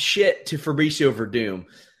talked shit to Fabricio Verdum,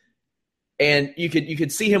 and you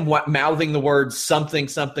could see him mouthing the words something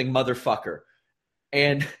motherfucker,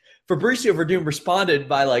 and Fabricio Verdum responded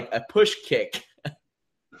by like a push kick.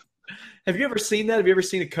 Have you ever seen that? Have you ever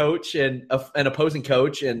seen a coach and an opposing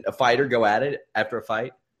coach and a fighter go at it after a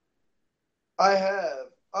fight? I have.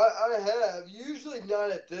 I have. Usually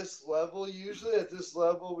not at this level. Usually at this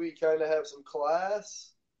level we kind of have some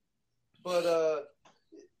class. But, I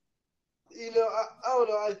don't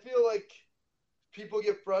know. I feel like people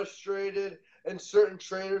get frustrated and certain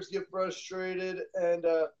trainers get frustrated. And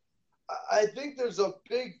I think there's a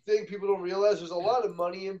big thing people don't realize. There's a lot of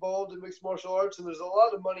money involved in mixed martial arts, and there's a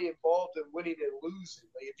lot of money involved in winning and losing.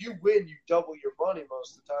 Like if you win, you double your money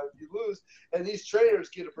most of the time. If you lose, and these trainers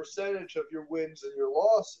get a percentage of your wins and your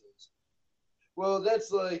losses. Well,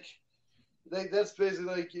 that's basically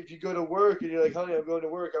like if you go to work and you're like, honey, I'm going to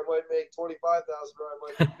work. I might make $25,000 or I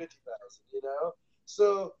might make $50,000.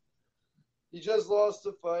 So. He just lost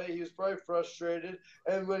the fight. He was probably frustrated.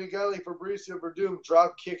 And when a guy like Fabricio Verdum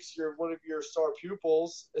drop kicks one of your star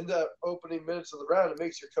pupils in the opening minutes of the round, it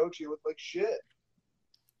makes your coaching look like shit.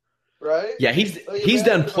 Right? Yeah, he's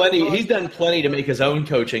done plenty. He's done plenty to make his own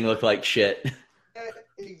coaching look like shit.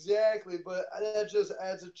 Exactly, but that just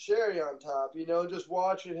adds a cherry on top. Just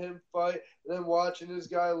watching him fight and then watching his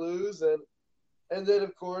guy lose, and then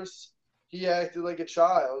of course he acted like a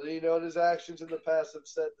child. And his actions in the past have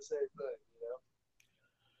said the same thing.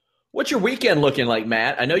 What's your weekend looking like,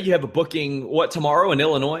 Matt? I know you have a booking, tomorrow in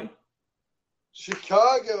Illinois?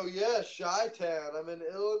 Chicago, yeah, Chi-Town. I'm in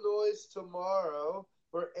Illinois tomorrow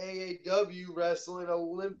for AAW wrestling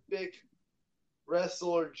Olympic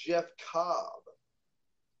wrestler Jeff Cobb.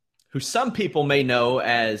 Who some people may know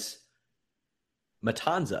as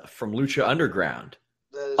Matanza from Lucha Underground.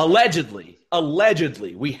 Allegedly.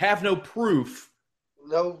 We have no proof.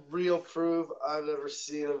 No real proof. I've never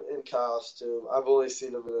seen him in costume. I've only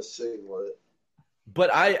seen him in a singlet. But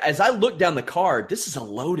as I look down the card, this is a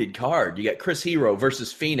loaded card. You got Chris Hero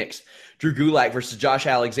versus Phoenix, Drew Gulak versus Josh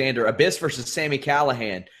Alexander, Abyss versus Sami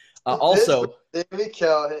Callihan. Sami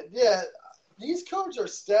Callihan. Yeah, these cards are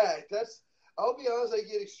stacked. I'll be honest, I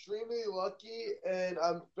get extremely lucky, and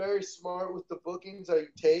I'm very smart with the bookings I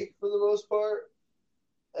take for the most part.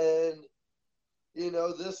 And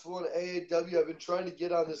this one, AAW, I've been trying to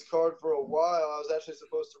get on this card for a while. I was actually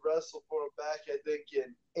supposed to wrestle for him back, I think,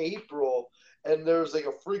 in April. And there was like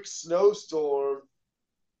a freak snowstorm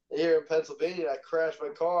here in Pennsylvania. I crashed my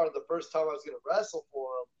car the first time I was going to wrestle for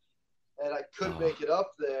him. And I couldn't make it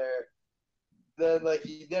up there. Then,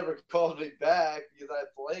 he never called me back because I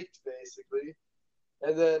flaked, basically.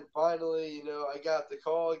 And then finally, I got the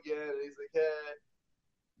call again. And he's like, hey,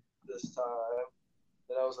 this time.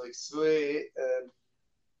 And I was like, sweet. And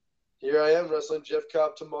here I am wrestling Jeff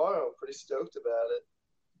Cobb tomorrow. Pretty stoked about it.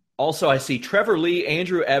 Also, I see Trevor Lee,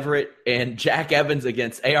 Andrew Everett, and Jack Evans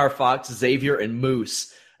against AR Fox, Xavier, and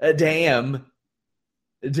Moose. Damn,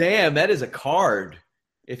 that is a card.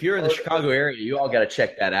 If you're in the Chicago area, you all got to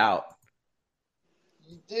check that out.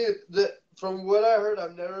 Dude, from what I heard,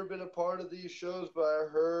 I've never been a part of these shows, but I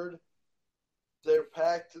heard they're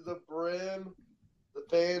packed to the brim. The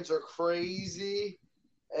fans are crazy.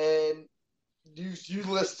 And you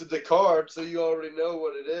listed the card, so you already know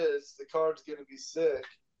what it is. The card's going to be sick.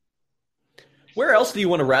 Where else do you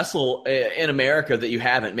want to wrestle in America that you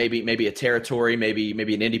haven't? Maybe a territory, maybe an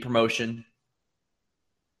indie promotion?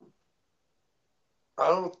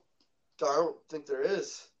 I don't think there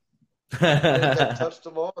is. I touched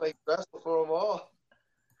them all. I wrestled for them all.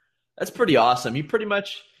 That's pretty awesome. You pretty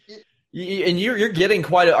much and you're getting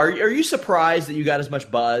quite a. Are you surprised that you got as much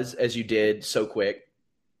buzz as you did so quick?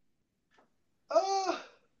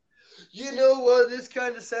 You know what? This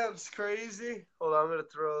kind of sounds crazy. Hold on, I'm going to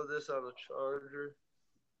throw this on the charger.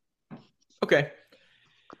 Okay.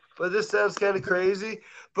 But this sounds kind of crazy.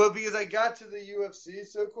 But because I got to the UFC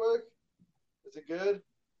so quick, is it good?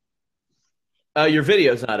 Your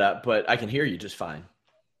video's not up, but I can hear you just fine.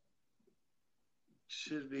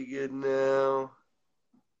 Should be good now.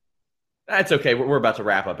 That's okay. We're about to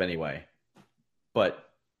wrap up anyway. But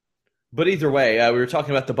either way, we were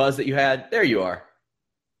talking about the buzz that you had. There you are.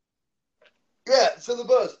 Yeah, so the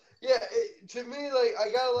buzz. Yeah, to me, like,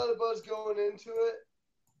 I got a lot of buzz going into it.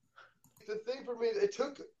 The thing for me, it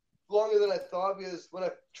took longer than I thought because when I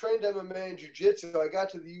trained MMA and jiu-jitsu, I got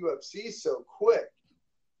to the UFC so quick.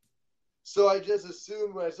 So I just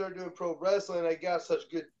assumed when I started doing pro wrestling, I got such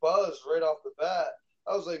good buzz right off the bat.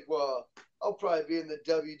 I was like, well, I'll probably be in the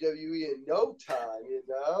WWE in no time, you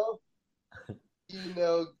know?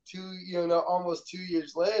 Almost 2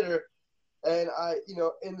 years later. And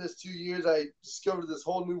in this 2 years, I discovered this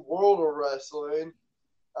whole new world of wrestling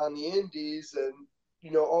on the indies and,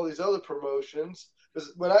 all these other promotions.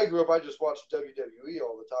 Because when I grew up, I just watched WWE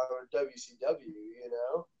all the time, or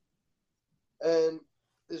WCW, And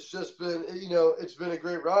it's just been, it's been a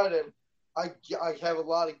great ride. And I have a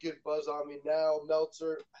lot of good buzz on me now.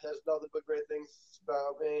 Meltzer has nothing but great things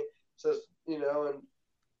about me. Says, and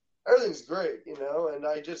everything's great, and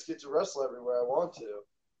I just get to wrestle everywhere I want to.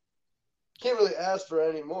 Can't really ask for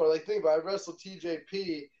any more. Like, think about it. I wrestled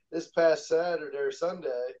TJP this past Saturday or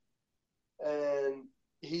Sunday, and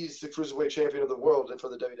he's the cruiserweight champion of the world for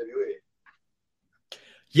the WWE.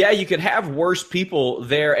 Yeah, you could have worse people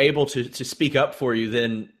there able to speak up for you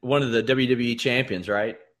than one of the WWE champions,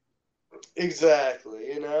 right?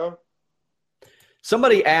 Exactly,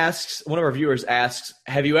 Somebody asks, one of our viewers asks,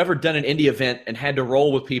 have you ever done an indie event and had to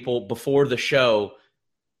roll with people before the show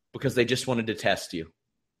because they just wanted to test you?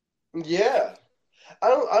 Yeah. I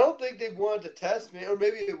don't think they wanted to test me, or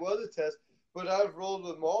maybe it was a test, but I've rolled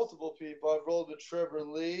with multiple people. I've rolled with Trevor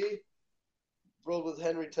Lee, rolled with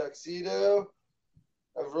Henry Tuxedo.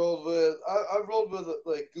 I've rolled with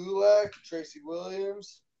like Gulak, Tracy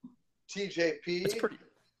Williams, TJP.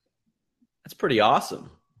 That's pretty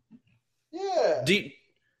awesome. Yeah.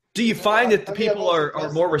 Do you find that the people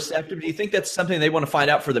are more receptive? Do you think that's something they want to find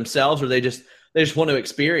out for themselves, or they just want to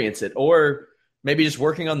experience it, or maybe just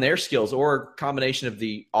working on their skills, or a combination of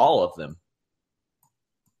all of them?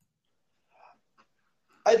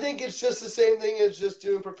 I think it's just the same thing as just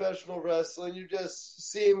doing professional wrestling. You're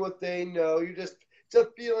just seeing what they know. It's a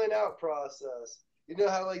feeling out process. You know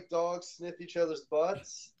how like dogs sniff each other's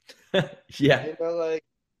butts? Yeah.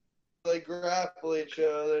 Like grapple each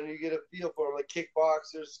other, and you get a feel for them. Like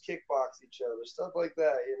kickboxers kickbox each other, stuff like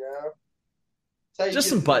that. Just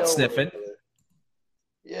some butt sniffing.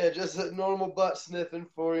 Yeah, just a normal butt sniffing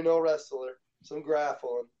for wrestler. Some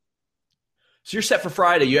grappling. So you're set for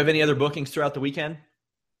Friday. You have any other bookings throughout the weekend?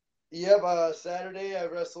 Yep. Saturday I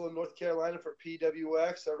wrestle in North Carolina for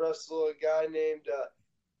PWX. I wrestle a guy named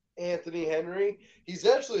Anthony Henry. He's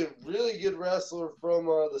actually a really good wrestler from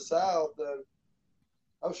the South, and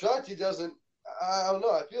I'm shocked he doesn't. I don't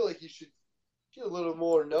know. I feel like he should get a little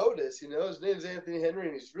more notice. His name's Anthony Henry,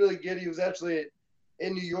 and he's really good. He was actually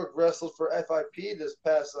in New York, wrestled for FIP this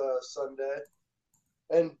past Sunday,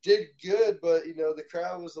 and did good. But the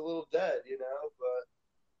crowd was a little dead. But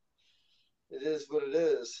it is what it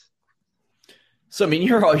is. So I mean,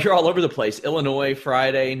 you're all over the place. Illinois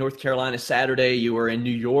Friday, North Carolina Saturday. You were in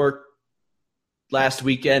New York last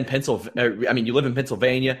weekend. You live in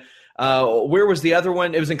Pennsylvania. Where was the other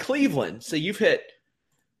one? It was in Cleveland. So you're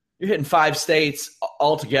hitting 5 states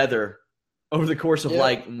altogether over the course of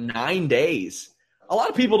like 9 days. A lot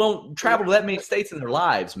of people don't travel to that many states in their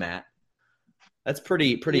lives, Matt. That's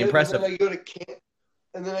pretty impressive. And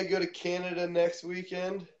then I go to Canada next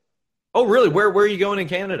weekend. Oh, really? Where are you going in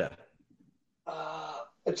Canada?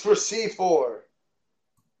 It's for C4.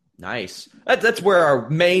 Nice. That's where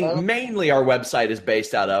mainly our website is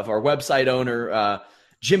based out of. Our website owner,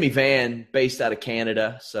 Jimmy Van, based out of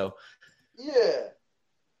Canada. So yeah,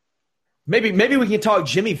 maybe we can talk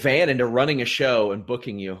Jimmy Van into running a show and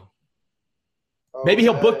booking you. Maybe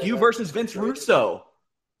he'll book you versus Vince Russo.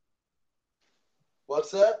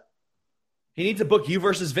 What's that? He needs to book you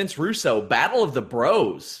versus Vince Russo. Battle of the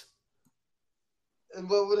Bros. And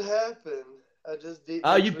what would happen?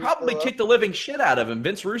 You'd probably kick the living shit out of him.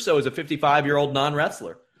 Vince Russo is a 55-year-old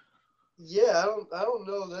non-wrestler. Yeah, I don't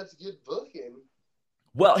know. That's good booking.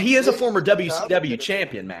 Well, he is a former WCW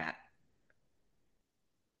champion, Matt.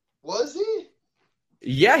 Was he?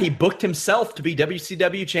 Yeah, he booked himself to be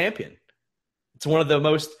WCW champion. It's one of the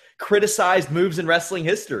most criticized moves in wrestling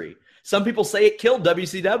history. Some people say it killed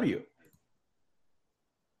WCW.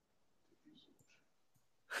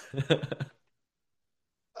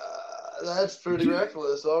 That's pretty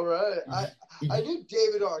reckless. All right. I knew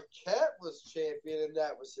David Arquette was champion, and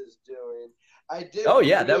that was his doing. I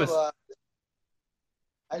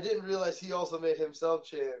didn't realize he also made himself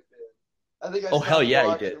champion. I think hell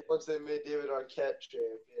yeah, he did. Once they made David Arquette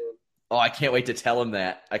champion. Oh, I can't wait to tell him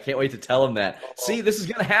that. See, this is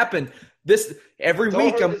going to happen. Every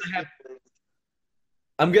week I'm going to have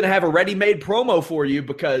I'm going to have a ready-made promo for you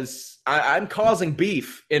because I'm causing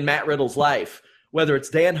beef in Matt Riddle's life, whether it's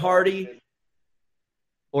Dan Hardy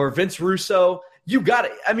or Vince Russo. You got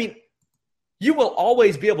it. I mean, you will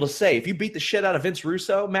always be able to say, if you beat the shit out of Vince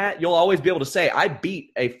Russo, Matt, you'll always be able to say, I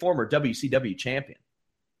beat a former WCW champion.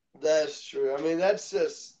 That's true. I mean, that's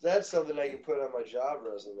something I can put on my job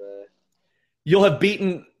resume. You'll have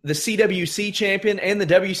beaten the CWC champion and the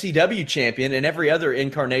WCW champion and every other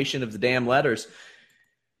incarnation of the damn letters.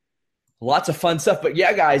 Lots of fun stuff. But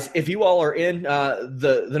yeah, guys, if you all are in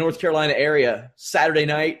the North Carolina area, Saturday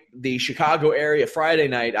night, the Chicago area, Friday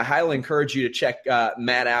night, I highly encourage you to check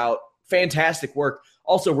Matt out. Fantastic work.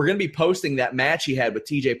 Also, we're going to be posting that match he had with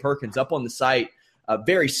TJ Perkins up on the site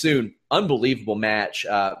very soon. Unbelievable match.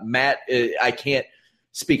 Matt, I can't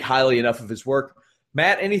speak highly enough of his work.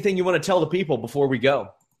 Matt, anything you want to tell the people before we go?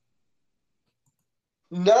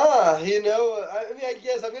 Nah, I mean, I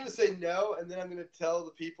guess I'm going to say no, and then I'm going to tell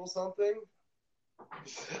the people something.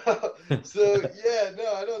 So yeah,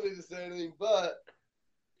 no, I don't need to say anything, but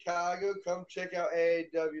Chicago, come check out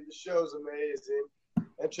AAW. The show's amazing.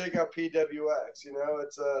 And check out PWX.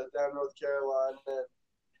 It's down North Carolina.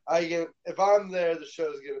 And if I'm there, the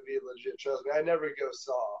show's going to be legit. Trust me, I never go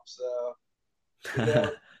soft. So,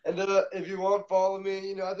 and if you want to follow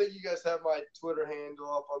me, I think you guys have my Twitter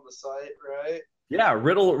handle up on the site, right? Yeah,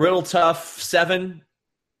 Riddle Tough 7,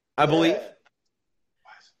 I believe.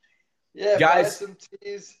 Yeah, guys, buy some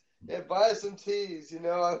teas. Yeah, buy some teas.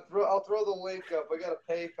 I'll throw the link up. I got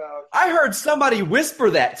a PayPal. I heard somebody whisper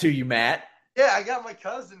that to you, Matt. Yeah, I got my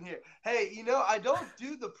cousin here. Hey, I don't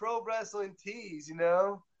do the pro wrestling tees,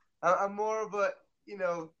 I'm more of a,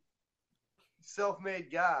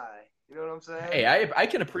 self-made guy. You know what I'm saying? Hey, I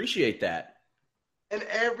can appreciate that. And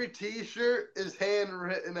every T-shirt is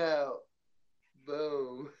handwritten out.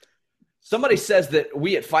 Boom. Somebody says that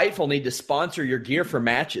we at Fightful need to sponsor your gear for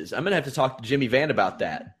matches. I'm going to have to talk to Jimmy Van about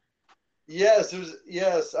that. Yes,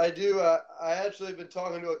 I do. I actually have been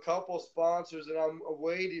talking to a couple sponsors, and I'm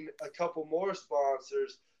awaiting a couple more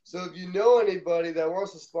sponsors. So if you know anybody that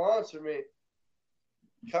wants to sponsor me,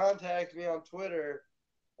 contact me on Twitter,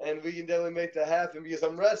 and we can definitely make that happen because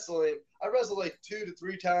I'm wrestling. I wrestle like 2 to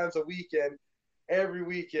 3 times a weekend, every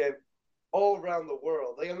weekend, all around the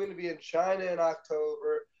world. Like I'm going to be in China in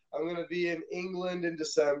October. I'm going to be in England in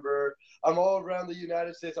December. I'm all around the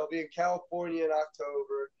United States. I'll be in California in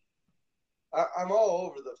October. I'm all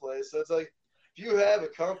over the place. So it's like if you have a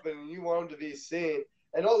company and you want them to be seen,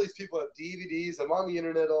 and all these people have DVDs. I'm on the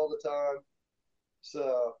internet all the time.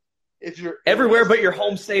 So if you're everywhere but your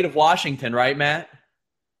home state of Washington, right, Matt?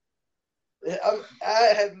 It's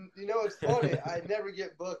funny. I never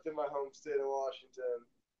get booked in my home state of Washington.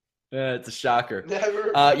 It's a shocker.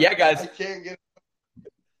 Never. Yeah, guys. I can't get.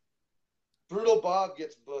 Brutal Bob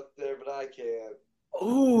gets booked there, but I can't.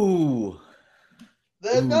 Ooh.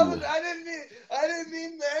 There's nothing. I didn't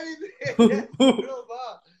mean anything. Brutal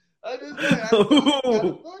Bob. I just said I'm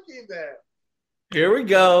booking there. Here we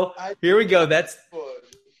go.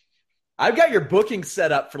 I've got your booking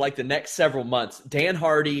set up for like the next several months. Dan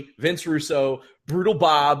Hardy, Vince Russo, Brutal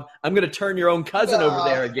Bob. I'm going to turn your own cousin over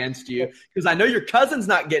there against you because I know your cousin's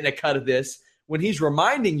not getting a cut of this when he's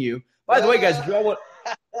reminding you. By the way, guys,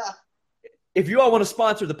 if you all want to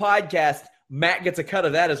sponsor the podcast, Matt gets a cut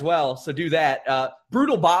of that as well. So do that.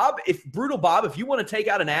 Brutal Bob, if you want to take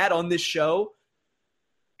out an ad on this show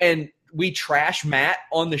and we trash Matt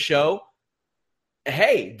on the show,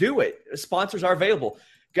 hey, do it. Sponsors are available.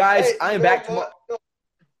 Guys, hey, I am back tomorrow.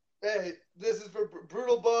 Hey, this is for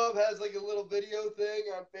Brutal Bob has like a little video thing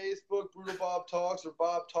on Facebook, Brutal Bob Talks or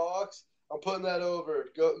Bob Talks. I'm putting that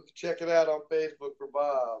over. Go check it out on Facebook for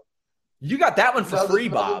Bob. You got that one for free,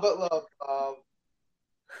 Bob. But love, Bob.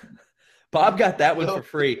 Bob got that one for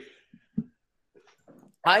free.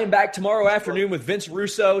 I am back tomorrow afternoon with Vince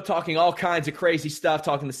Russo talking all kinds of crazy stuff,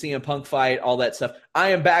 talking the CM Punk fight, all that stuff. I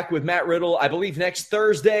am back with Matt Riddle, I believe, next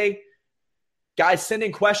Thursday. Guys, send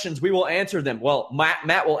in questions. We will answer them. Well,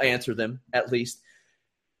 Matt will answer them, at least.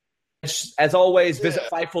 As always, visit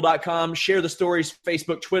Fightful.com. Share the stories,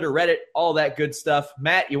 Facebook, Twitter, Reddit, all that good stuff.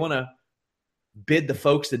 Matt, you want to bid the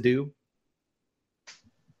folks adieu?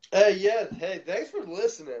 Hey, thanks for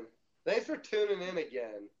listening. Thanks for tuning in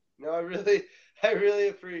again. No, I really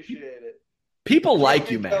appreciate it. People like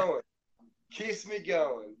you, Matt. Keeps me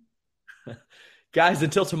going. Guys,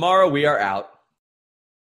 until tomorrow, we are out.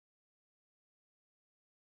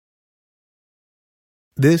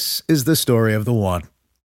 This is the story of the one.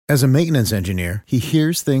 As a maintenance engineer, he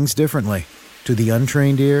hears things differently. To the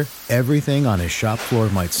untrained ear, everything on his shop floor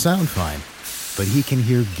might sound fine, but he can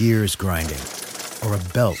hear gears grinding or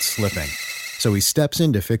a belt slipping. So he steps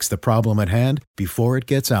in to fix the problem at hand before it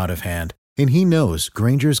gets out of hand. And he knows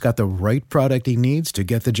Grainger's got the right product he needs to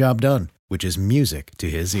get the job done, which is music to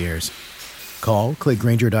his ears. Call, click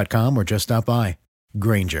Grainger.com, or just stop by.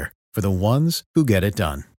 Grainger, for the ones who get it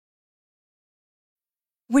done.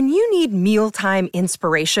 When you need mealtime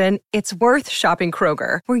inspiration, it's worth shopping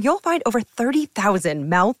Kroger, where you'll find over 30,000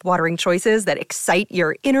 mouth-watering choices that excite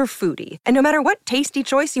your inner foodie. And no matter what tasty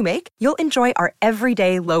choice you make, you'll enjoy our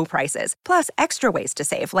everyday low prices, plus extra ways to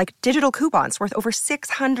save, like digital coupons worth over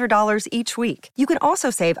 $600 each week. You can also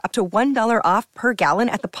save up to $1 off per gallon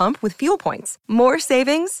at the pump with fuel points. More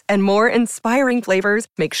savings and more inspiring flavors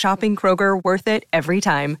make shopping Kroger worth it every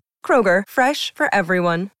time. Kroger, fresh for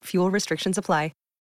everyone. Fuel restrictions apply.